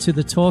listening to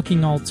the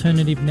Talking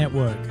Alternative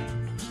Network.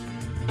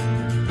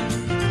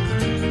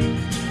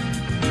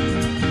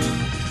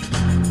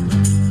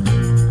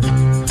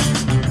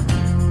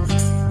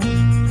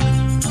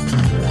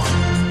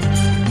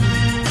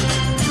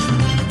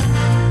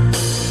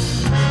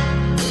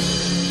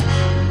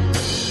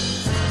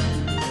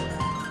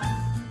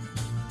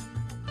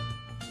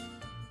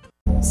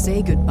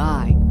 Say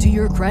goodbye to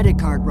your credit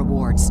card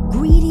rewards.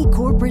 Greedy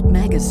corporate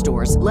mega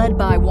stores, led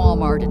by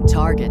Walmart and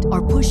Target,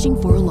 are pushing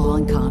for a law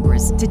in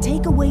Congress to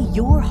take away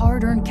your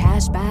hard-earned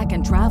cash back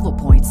and travel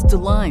points to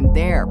line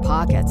their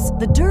pockets.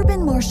 The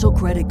Durbin-Marshall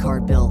credit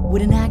card bill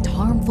would enact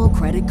harmful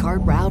credit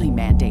card routing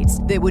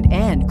mandates that would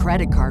end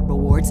credit card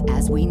rewards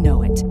as we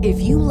know it. If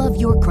you love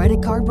your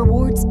credit card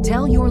rewards,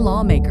 tell your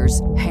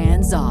lawmakers,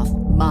 hands off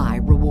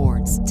my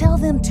rewards. Tell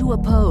them to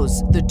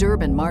oppose the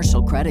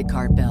Durbin-Marshall credit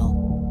card bill.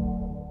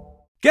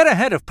 Get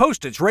ahead of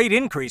postage rate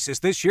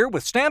increases this year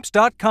with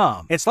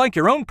Stamps.com. It's like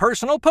your own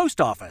personal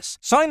post office.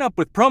 Sign up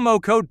with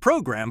promo code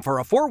PROGRAM for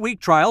a 4-week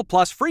trial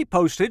plus free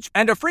postage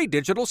and a free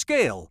digital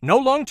scale. No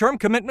long-term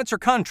commitments or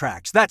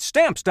contracts. That's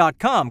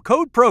Stamps.com,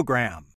 code PROGRAM.